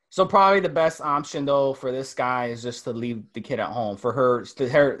 So probably the best option though for this guy is just to leave the kid at home. For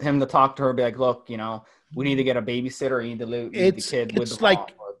him to talk to her, be like, look, we need to get a babysitter. You need to leave the kid with the mom.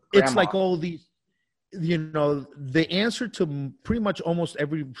 It's like all these, the answer to pretty much almost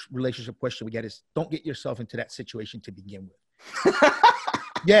every relationship question we get is don't get yourself into that situation to begin with.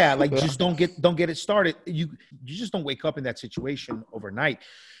 Just don't get it started. You just don't wake up in that situation overnight.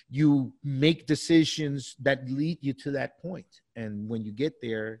 You make decisions that lead you to that point. And when you get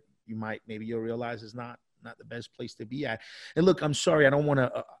there, you'll realize it's not the best place to be at. And look, I'm sorry, I don't want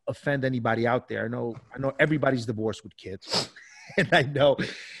to offend anybody out there. I know everybody's divorced with kids. And I know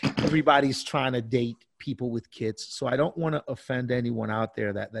everybody's trying to date people with kids. So I don't want to offend anyone out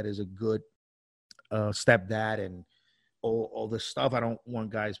there that is a good stepdad and all this stuff. I don't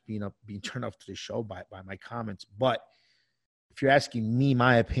want guys being turned off to the show by my comments. But if you're asking me,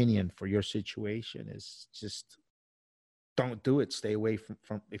 my opinion for your situation is just don't do it. Stay away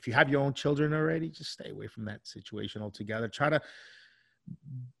from if you have your own children already, just stay away from that situation altogether. Try to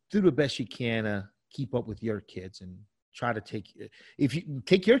do the best you can to keep up with your kids and try to if you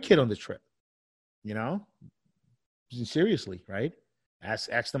take your kid on the trip, you know, seriously, right?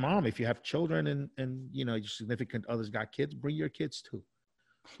 Ask the mom if you have children and you know, your significant others got kids, bring your kids too.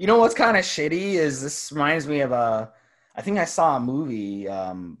 You know what's kind of shitty is this reminds me of I think I saw a movie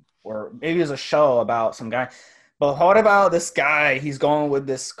or maybe it was a show about some guy. But what about this guy? He's going with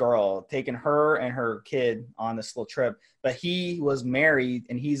this girl, taking her and her kid on this little trip. But he was married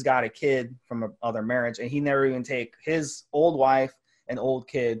and he's got a kid from another marriage, and he never even take his old wife and old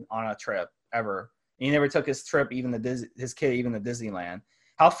kid on a trip ever. And he never took his trip, his kid, even to Disneyland.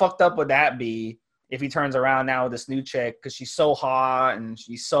 How fucked up would that be if he turns around now with this new chick because she's so hot and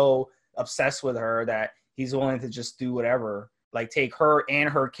she's so obsessed with her that he's willing to just do whatever, like take her and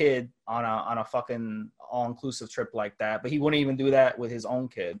her kid on a fucking all-inclusive trip like that. But he wouldn't even do that with his own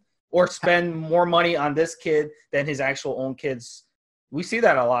kid or spend more money on this kid than his actual own kids. We see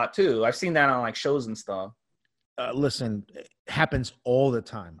that a lot too. I've seen that on like shows and stuff. Listen, it happens all the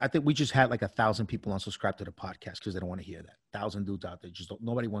time. I think we just had like 1,000 people unsubscribe to the podcast because they don't want to hear that. 1,000 dudes out there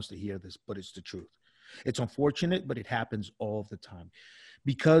nobody wants to hear this, but it's the truth. It's unfortunate, but it happens all the time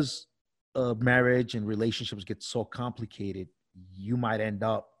because marriage and relationships get so complicated. You might end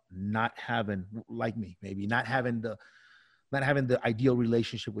up not having, like me, maybe not having the ideal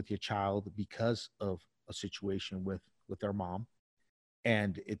relationship with your child because of a situation with their mom.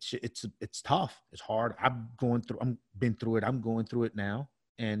 And it's tough. It's hard. I've been through it. I'm going through it now.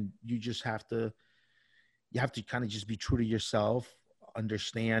 And you just have to kind of just be true to yourself,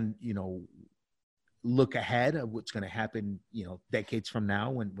 understand, you know, look ahead of what's going to happen, you know, decades from now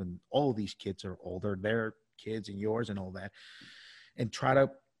when all these kids are older, their kids and yours and all that, and try to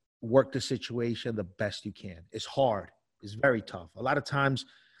work the situation the best you can. It's hard. It's very tough. A lot of times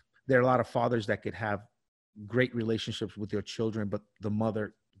there are a lot of fathers that could have great relationships with their children, but the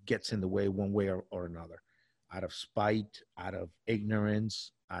mother gets in the way one way or another, out of spite, out of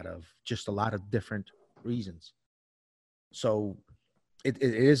ignorance, out of just a lot of different reasons. So it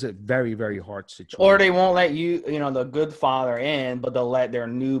is a very, very hard situation. Or they won't let you know, the good father in, but they'll let their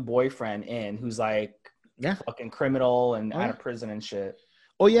new boyfriend in who's like fucking criminal and out of prison and shit.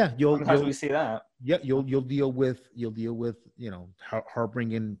 Oh yeah, sometimes we see that. Yeah, you'll deal with you know, her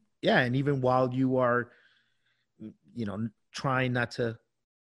bringing and even while you are, you know, trying not to,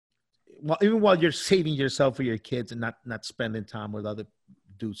 well, even while you're saving yourself for your kids and not spending time with other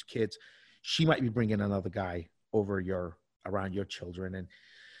dudes' kids, she might be bringing another guy around your children. And,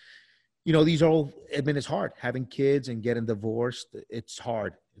 you know, these are all, I mean, it's hard having kids and getting divorced. It's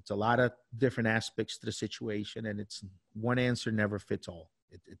hard. It's a lot of different aspects to the situation, and it's one answer never fits all.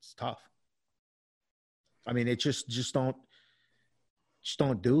 It's tough. I mean, it just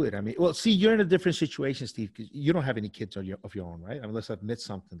don't do it. I mean, well, see, you're in a different situation, Steve, because you don't have any kids of your own, right? Unless I've missed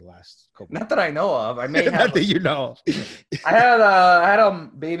something the last couple. Not that I know of. I may have. Not that you know of. I had a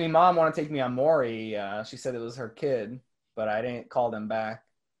baby mom want to take me on Maury. She said it was her kid, but I didn't call them back.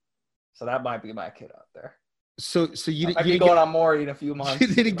 So that might be my kid out there. So you might be going on Maury in a few months. You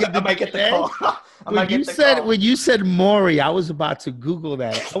didn't get I might get the call. When you said Maury, I was about to Google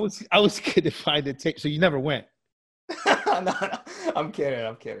that. I was going to find the tape. So you never went. No, I'm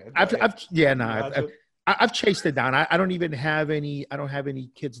kidding. I've chased it down. I don't even have any. I don't have any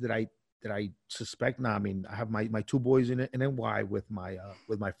kids that I suspect. No, I mean, I have my two boys in NY with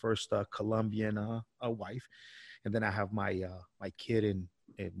my first Colombian wife, and then I have my kid and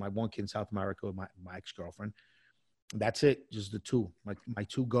my one kid in South America with my ex-girlfriend. That's it. Just the two. My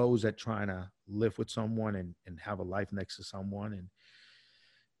two goals at trying to live with someone and have a life next to someone. And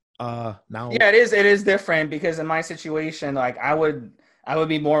now, yeah, it is different because in my situation, like I would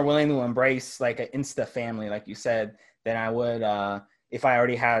be more willing to embrace like an insta family, like you said, than I would if I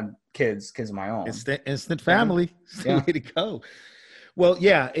already had kids of my own. Instant family. Yeah. Way to go. Well,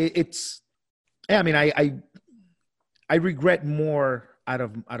 yeah, I mean, I regret more out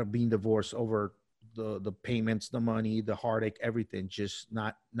of being divorced over the payments, the money, the heartache, everything, just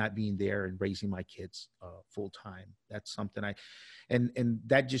not being there and raising my kids full time. That's something and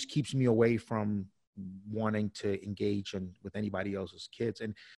that just keeps me away from wanting to engage with anybody else's kids.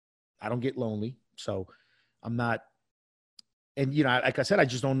 And I don't get lonely, so I'm not. And you know, like I said, I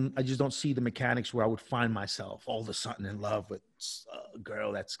just don't see the mechanics where I would find myself all of a sudden in love with a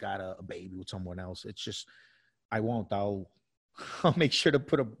girl that's got a baby with someone else. It's just, I won't. I'll make sure to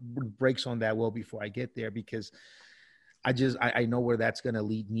put brakes on that well before I get there, because I know where that's going to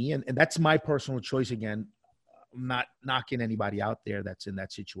lead me. And that's my personal choice again. I'm not knocking anybody out there that's in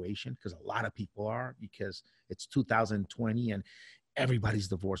that situation, because a lot of people are, because it's 2020 and everybody's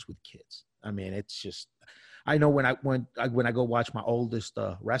divorced with kids. I mean, it's just, I know when I go watch my oldest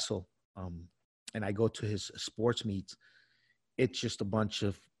wrestle, and I go to his sports meets, it's just a bunch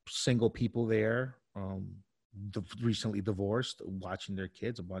of single people there, recently divorced, watching their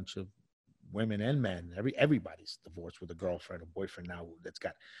kids, a bunch of women and men. Everybody's divorced with a girlfriend or boyfriend now that's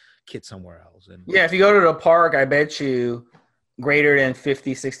got kids somewhere else. And yeah, if you go to the park, I bet you greater than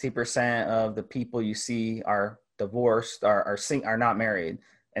 50-60% of the people you see are divorced, are not married,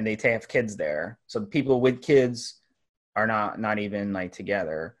 and they have kids there. So the people with kids are not even like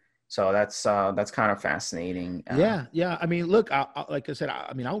together. So that's kind of fascinating. Yeah. I mean, look, like I said,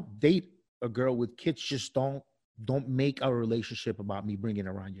 I mean, I'll date a girl with kids. Just don't make our relationship about me bringing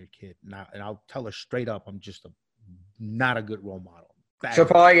around your kid. And I'll tell her straight up, I'm just not a good role model. She'll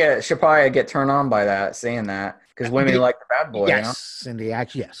probably get turned on by that, saying that, because women like the bad boy. Yes, you know?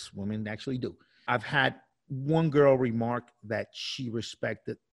 And women actually do. I've had one girl remark that she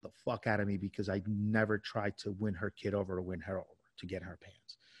respected the fuck out of me because I never tried to win her kid over to win her over to get her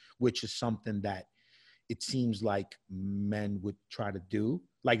pants, which is something that it seems like men would try to do.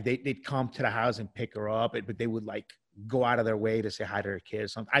 Like they'd come to the house and pick her up, but they would like go out of their way to say hi to her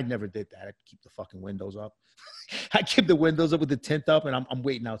kids. I never did that. I'd keep the fucking windows up. I keep the windows up with the tint up, and I'm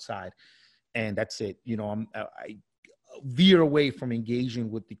waiting outside, and that's it. You know, I veer away from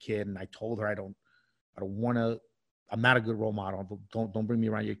engaging with the kid, and I told her I don't want to. I'm not a good role model. Don't bring me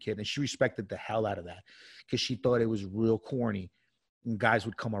around your kid. And she respected the hell out of that because she thought it was real corny. And guys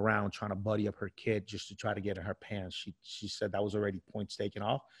would come around trying to buddy up her kid just to try to get in her pants. She said that was already points taken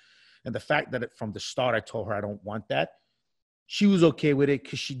off. And the fact that from the start I told her I don't want that, she was okay with it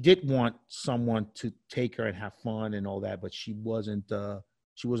because she did want someone to take her and have fun and all that, but she wasn't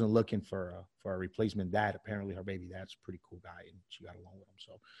looking for a replacement dad. Apparently her baby dad's a pretty cool guy and she got along with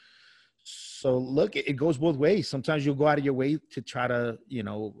him. So look, it goes both ways. Sometimes you'll go out of your way to try to, you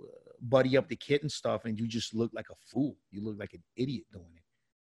know, buddy up the kid and stuff, and you just look like a fool. You look like an idiot doing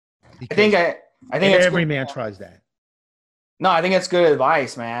it. Because I think every man tries that. No, I think it's good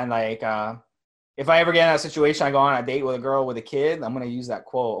advice, man. Like, if I ever get in a situation, I go on a date with a girl with a kid, I'm gonna use that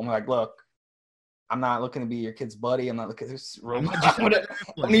quote. I'm like, look, I'm not looking to be your kid's buddy. I'm not looking to this. I'm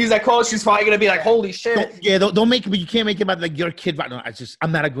gonna use that quote. She's probably gonna be like, holy shit. Don't make it, but you can't make it about like your kid. No,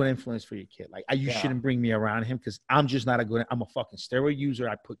 I'm not a good influence for your kid. Like, you shouldn't bring me around him because I'm just not I'm a fucking steroid user.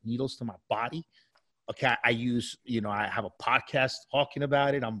 I put needles to my body. Okay. I have a podcast talking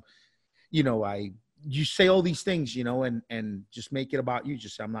about it. You say all these things, you know, and just make it about you.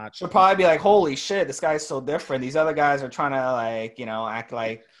 Just, I'm not. She'll probably be like, holy shit, this guy's so different. These other guys are trying to like, you know, act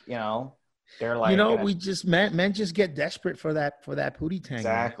like, you know, they're like, we just men just get desperate for that pootie tang.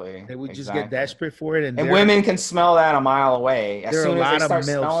 Exactly. They would just get desperate for it, and women can smell that a mile away. As soon as they start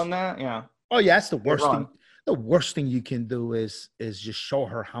smelling that, yeah. Oh yeah, that's the worst thing. The worst thing you can do is just show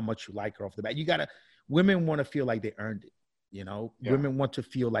her how much you like her off the bat. Women want to feel like they earned it. You know, women want to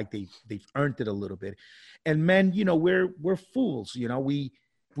feel like they've earned it a little bit, and men, you know, we're fools. You know, we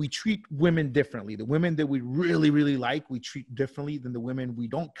treat women differently. The women that we really, really like, we treat differently than the women we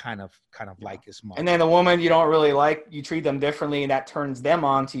don't kind of like as much. And then the woman you don't really like, you treat them differently, and that turns them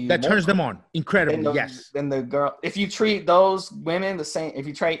on to you. That turns them on incredibly. Yes. Then the girl, if you treat those women the same, if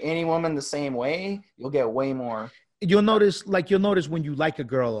you treat any woman the same way, you'll get way more. You'll notice when you like a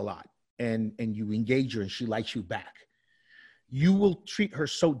girl a lot and you engage her and she likes you back, you will treat her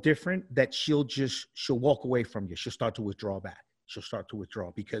so different that she'll walk away from you. She'll start to withdraw back. She'll start to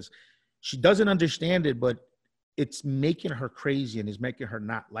withdraw because she doesn't understand it, but it's making her crazy and is making her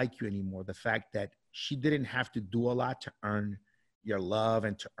not like you anymore. The fact that she didn't have to do a lot to earn your love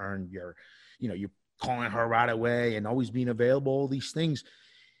and to earn your, you know, you're calling her right away and always being available, all these things.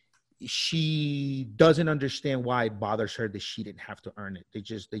 She doesn't understand why it bothers her that she didn't have to earn it.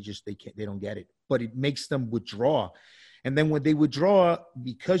 They don't get it, but it makes them withdraw. And then when they withdraw,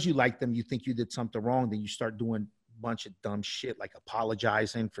 because you like them, you think you did something wrong, then you start doing bunch of dumb shit like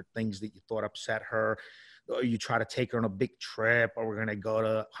apologizing for things that you thought upset her, or you try to take her on a big trip, or we're going to go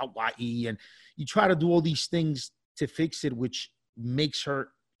to Hawaii, and you try to do all these things to fix it, which makes her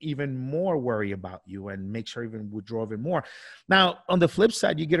even more worry about you and makes her even withdraw even more. Now, on the flip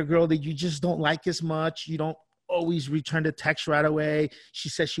side, you get a girl that you just don't like as much. You don't always return the text right away. She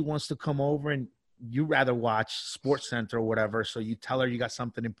says she wants to come over and you rather watch Sports Center or whatever. So you tell her you got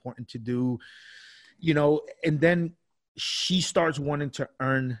something important to do. You know, and then she starts wanting to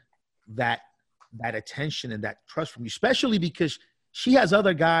earn that attention and that trust from you, especially because she has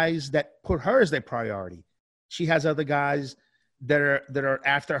other guys that put her as their priority. She has other guys that are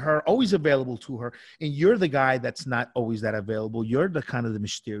after her, always available to her, and you're the guy that's not always that available. You're the kind of the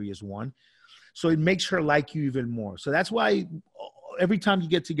mysterious one, so it makes her like you even more. So that's why every time you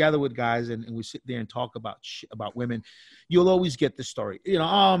get together with guys and we sit there and talk about women, you'll always get the story. You know,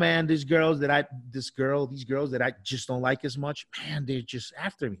 oh man, these girls that I just don't like as much, man, they're just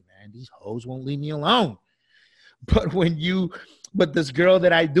after me, man. These hoes won't leave me alone. But this girl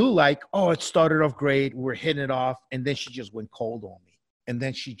that I do like, oh, it started off great. We're hitting it off. And then she just went cold on me. And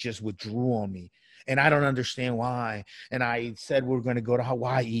then she just withdrew on me. And I don't understand why. And I said we're going to go to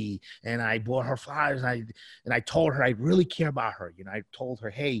Hawaii. And I bought her flowers. And I told her I really care about her. You know, I told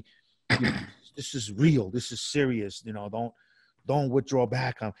her, hey, you know, this is real. This is serious. You know, don't withdraw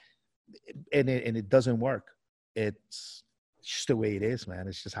back. And it doesn't work. It's just the way it is, man.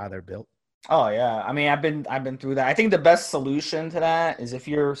 It's just how they're built. Oh yeah. I mean, I've been through that. I think the best solution to that is if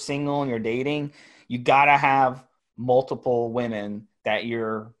you're single and you're dating, you gotta have multiple women that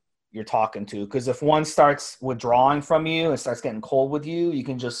you're talking to. Because if one starts withdrawing from you and starts getting cold with you, you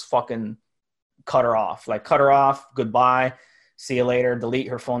can just fucking cut her off. Like cut her off, goodbye, see you later, delete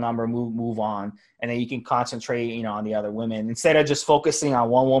her phone number, move on. And then you can concentrate, you know, on the other women. Instead of just focusing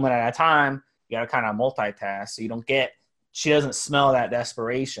on one woman at a time, you gotta kind of multitask so she doesn't smell that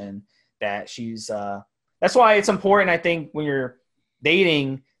desperation that she's that's why it's important, I think, when you're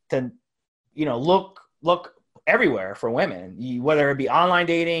dating to, you know, look everywhere for women, whether it be online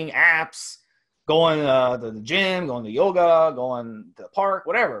dating, apps, going to the gym, going to yoga, going to the park,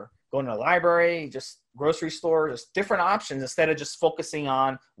 whatever, going to the library, just grocery store, just different options instead of just focusing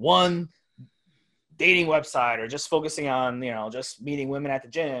on one dating website or just focusing on, you know, just meeting women at the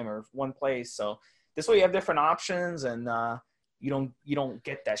gym or one place. So this way you have different options and you don't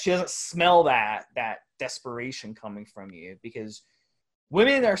get that. She doesn't smell that desperation coming from you because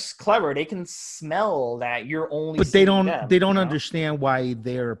women are clever. They can smell that you're only. But they don't. Them, they don't understand why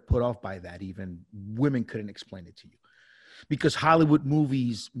they're put off by that. Even women couldn't explain it to you, because Hollywood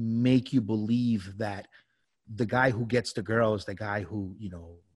movies make you believe that the guy who gets the girl is the guy who, you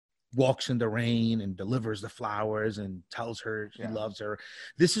know, walks in the rain and delivers the flowers and tells her he loves her.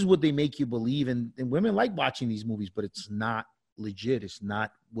 This is what they make you believe, and women like watching these movies, but it's not legit. It's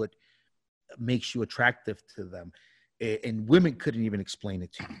not what makes you attractive to them, and women couldn't even explain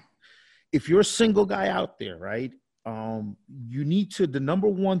it to you. If you're a single guy out there, right, you need to, the number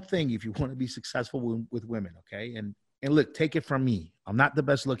one thing if you want to be successful with women, okay, and look, take it from me, I'm not the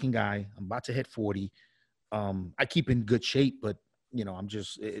best looking guy. I'm about to hit 40. I keep in good shape, but you know,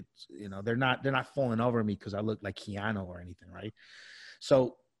 they're not falling over me because I look like Keanu or anything, right?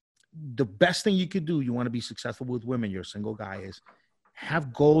 So the best thing you could do, you want to be successful with women, you're a single guy, is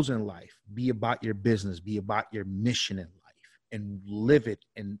have goals in life, be about your business, be about your mission in life, and live it,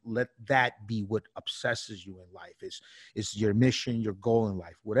 and let that be what obsesses you in life, is your mission, your goal in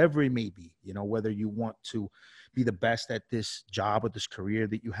life, whatever it may be. You know, whether you want to be the best at this job or this career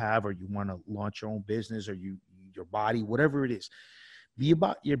that you have, or you want to launch your own business, or your body, whatever it is, be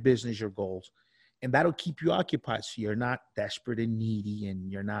about your business, your goals. And that'll keep you occupied. So you're not desperate and needy, and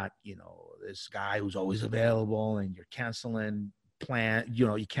you're not, you know, this guy who's always available, and you're canceling plans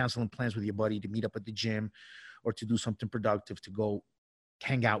with your buddy to meet up at the gym or to do something productive, to go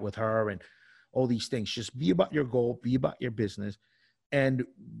hang out with her and all these things. Just be about your goal, be about your business. And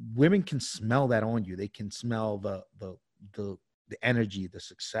women can smell that on you. They can smell the energy, the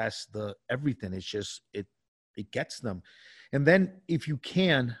success, the everything. It's just, it gets them. And then if you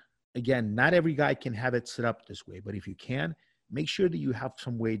can, again, not every guy can have it set up this way, but if you can, make sure that you have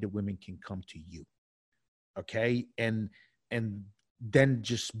some way that women can come to you. Okay. And then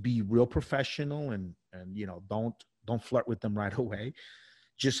just be real professional and you know, don't flirt with them right away.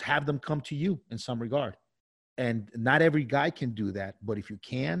 Just have them come to you in some regard. And not every guy can do that, but if you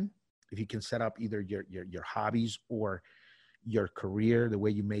can set up either your hobbies or your career, the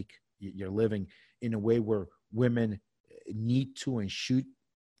way you make your living, in a way where women need to and should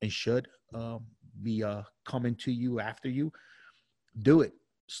be coming to you after you, do it.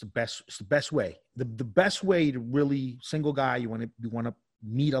 It's the best way. The best way to really, single guy, you want to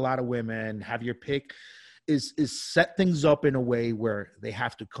meet a lot of women, have your pick, is set things up in a way where they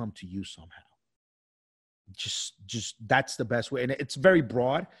have to come to you somehow. Just that's the best way. And it's very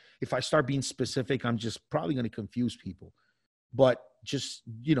broad. If I start being specific, I'm just probably going to confuse people. But just,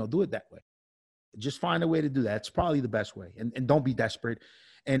 you know, do it that way. Just find a way to do that. It's probably the best way. And don't be desperate.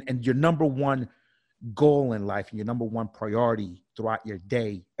 And your number one goal in life and your number one priority throughout your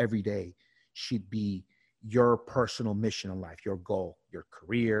day, every day, should be your personal mission in life, your goal, your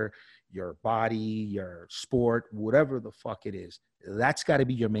career, your body, your sport, whatever the fuck it is. That's got to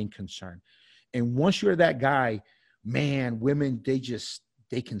be your main concern. And once you're that guy man, women,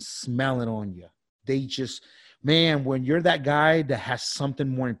 they can smell it on you. They just, man, when you're that guy that has something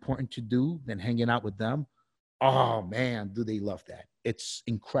more important to do than hanging out with them, oh man, do they love that. It's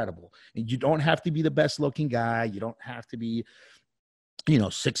incredible. And you don't have to be the best looking guy. You don't have to be,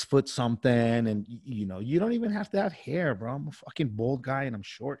 6 foot something. And, you don't even have to have hair, bro. I'm a fucking bald guy and I'm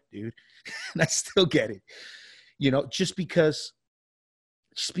short, dude. And I still get it. Just because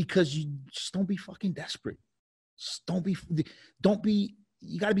you just don't be fucking desperate. Just don't be,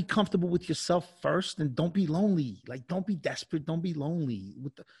 you got to be comfortable with yourself first, and don't be lonely. Like, don't be desperate. Don't be lonely.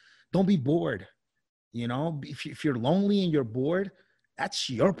 Don't be bored. If you're lonely and you're bored, that's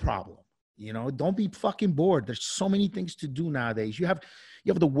your problem. Don't be fucking bored. There's so many things to do nowadays. You have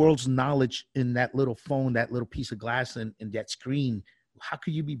the world's knowledge in that little phone, that little piece of glass and that screen. How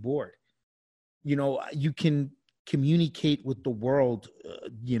could you be bored? You can communicate with the world.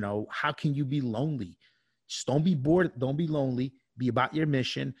 How can you be lonely? Just don't be bored. Don't be lonely. Be about your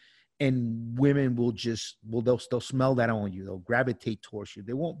mission. And women they'll smell that on you. They'll gravitate towards you.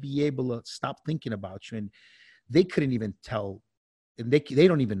 They won't be able to stop thinking about you. And they couldn't even tell. And they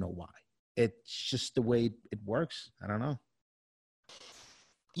don't even know why. It's just the way it works. I don't know.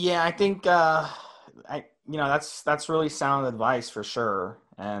 Yeah, I think that's really sound advice for sure.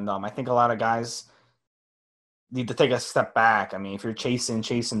 And I think a lot of guys need to take a step back. I mean, if you're chasing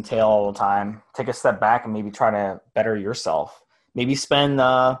tail all the time, take a step back and maybe try to better yourself. Maybe spend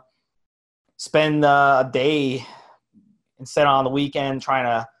a day instead on the weekend trying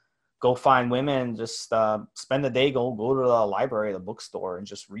to go find women. Just spend the day, go to the library, the bookstore, and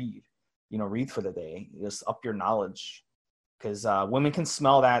just read. Read for the day. Just up your knowledge, because women can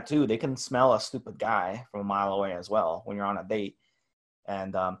smell that too. They can smell a stupid guy from a mile away as well when you're on a date.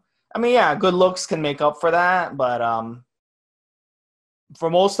 And good looks can make up for that, but for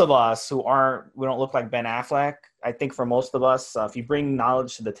most of us we don't look like Ben Affleck. I think for most of us, if you bring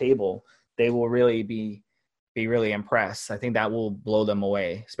knowledge to the table, they will really be really impressed. I think that will blow them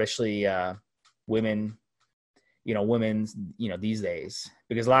away, especially women, these days,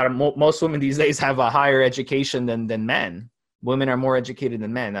 because most women these days have a higher education than men. Women are more educated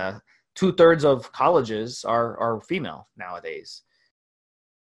than men. 2/3 of colleges are female nowadays.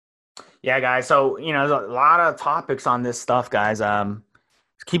 Yeah, guys. So, there's a lot of topics on this stuff, guys.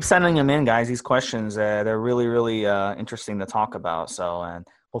 Keep sending them in, guys. These questions, they're really, really interesting to talk about. So, and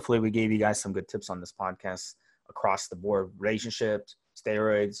hopefully we gave you guys some good tips on this podcast across the board: relationships,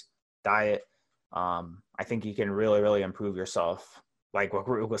 steroids, diet. I think you can really, really improve yourself, like what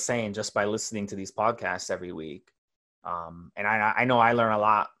Rick was saying, just by listening to these podcasts every week. And I know I learn a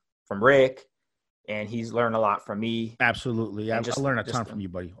lot from Rick, and he's learned a lot from me. Absolutely. I learn a ton from you,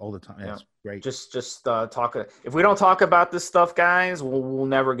 buddy, all the time. That's great. Just talk. If we don't talk about this stuff, guys, we'll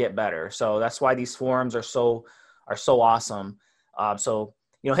never get better. So that's why these forums are so awesome. So,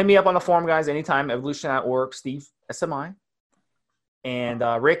 hit me up on the forum, guys, anytime. Evolution.org, Steve SMI. And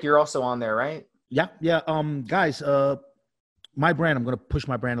Rick, you're also on there, right? Yeah. Guys, my brand, I'm going to push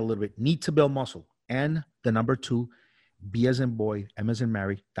my brand a little bit. Need to Build Muscle, and the number 2, B as in boy, M as in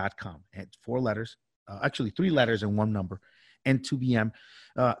Mary.com. And 4 letters, actually 3 letters and 1 number, and 2BM.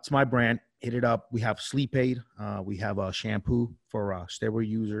 It's my brand. Hit it up. We have sleep aid. We have a shampoo for steroid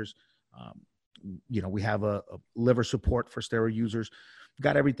users. We have a liver support for steroid users.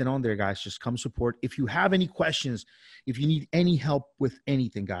 Got everything on there, guys. Just come support. If you have any questions, if you need any help with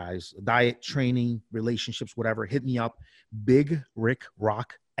anything, guys, diet, training, relationships, whatever, hit me up. Big Rick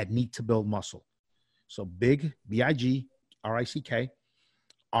Rock at Need to Build Muscle. So big, BIGRICK, ROCK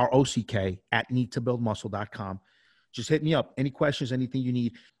at needtobuildmuscle.com. Just hit me up. Any questions, anything you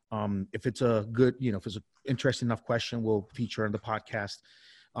need. If it's a good, if it's an interesting enough question, we'll feature on the podcast.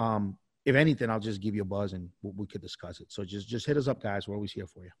 If anything, I'll just give you a buzz and we could discuss it. So just hit us up, guys. We're always here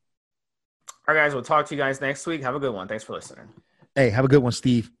for you. All right, guys. We'll talk to you guys next week. Have a good one. Thanks for listening. Hey, have a good one,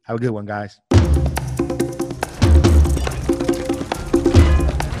 Steve. Have a good one, guys.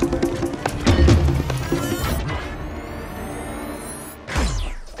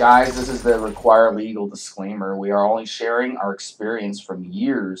 Guys, this is the required legal disclaimer. We are only sharing our experience from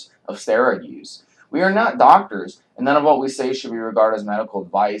years of steroid use. We are not doctors, and none of what we say should be regarded as medical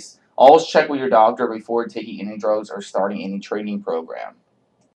advice. Always check with your doctor before taking any drugs or starting any training program.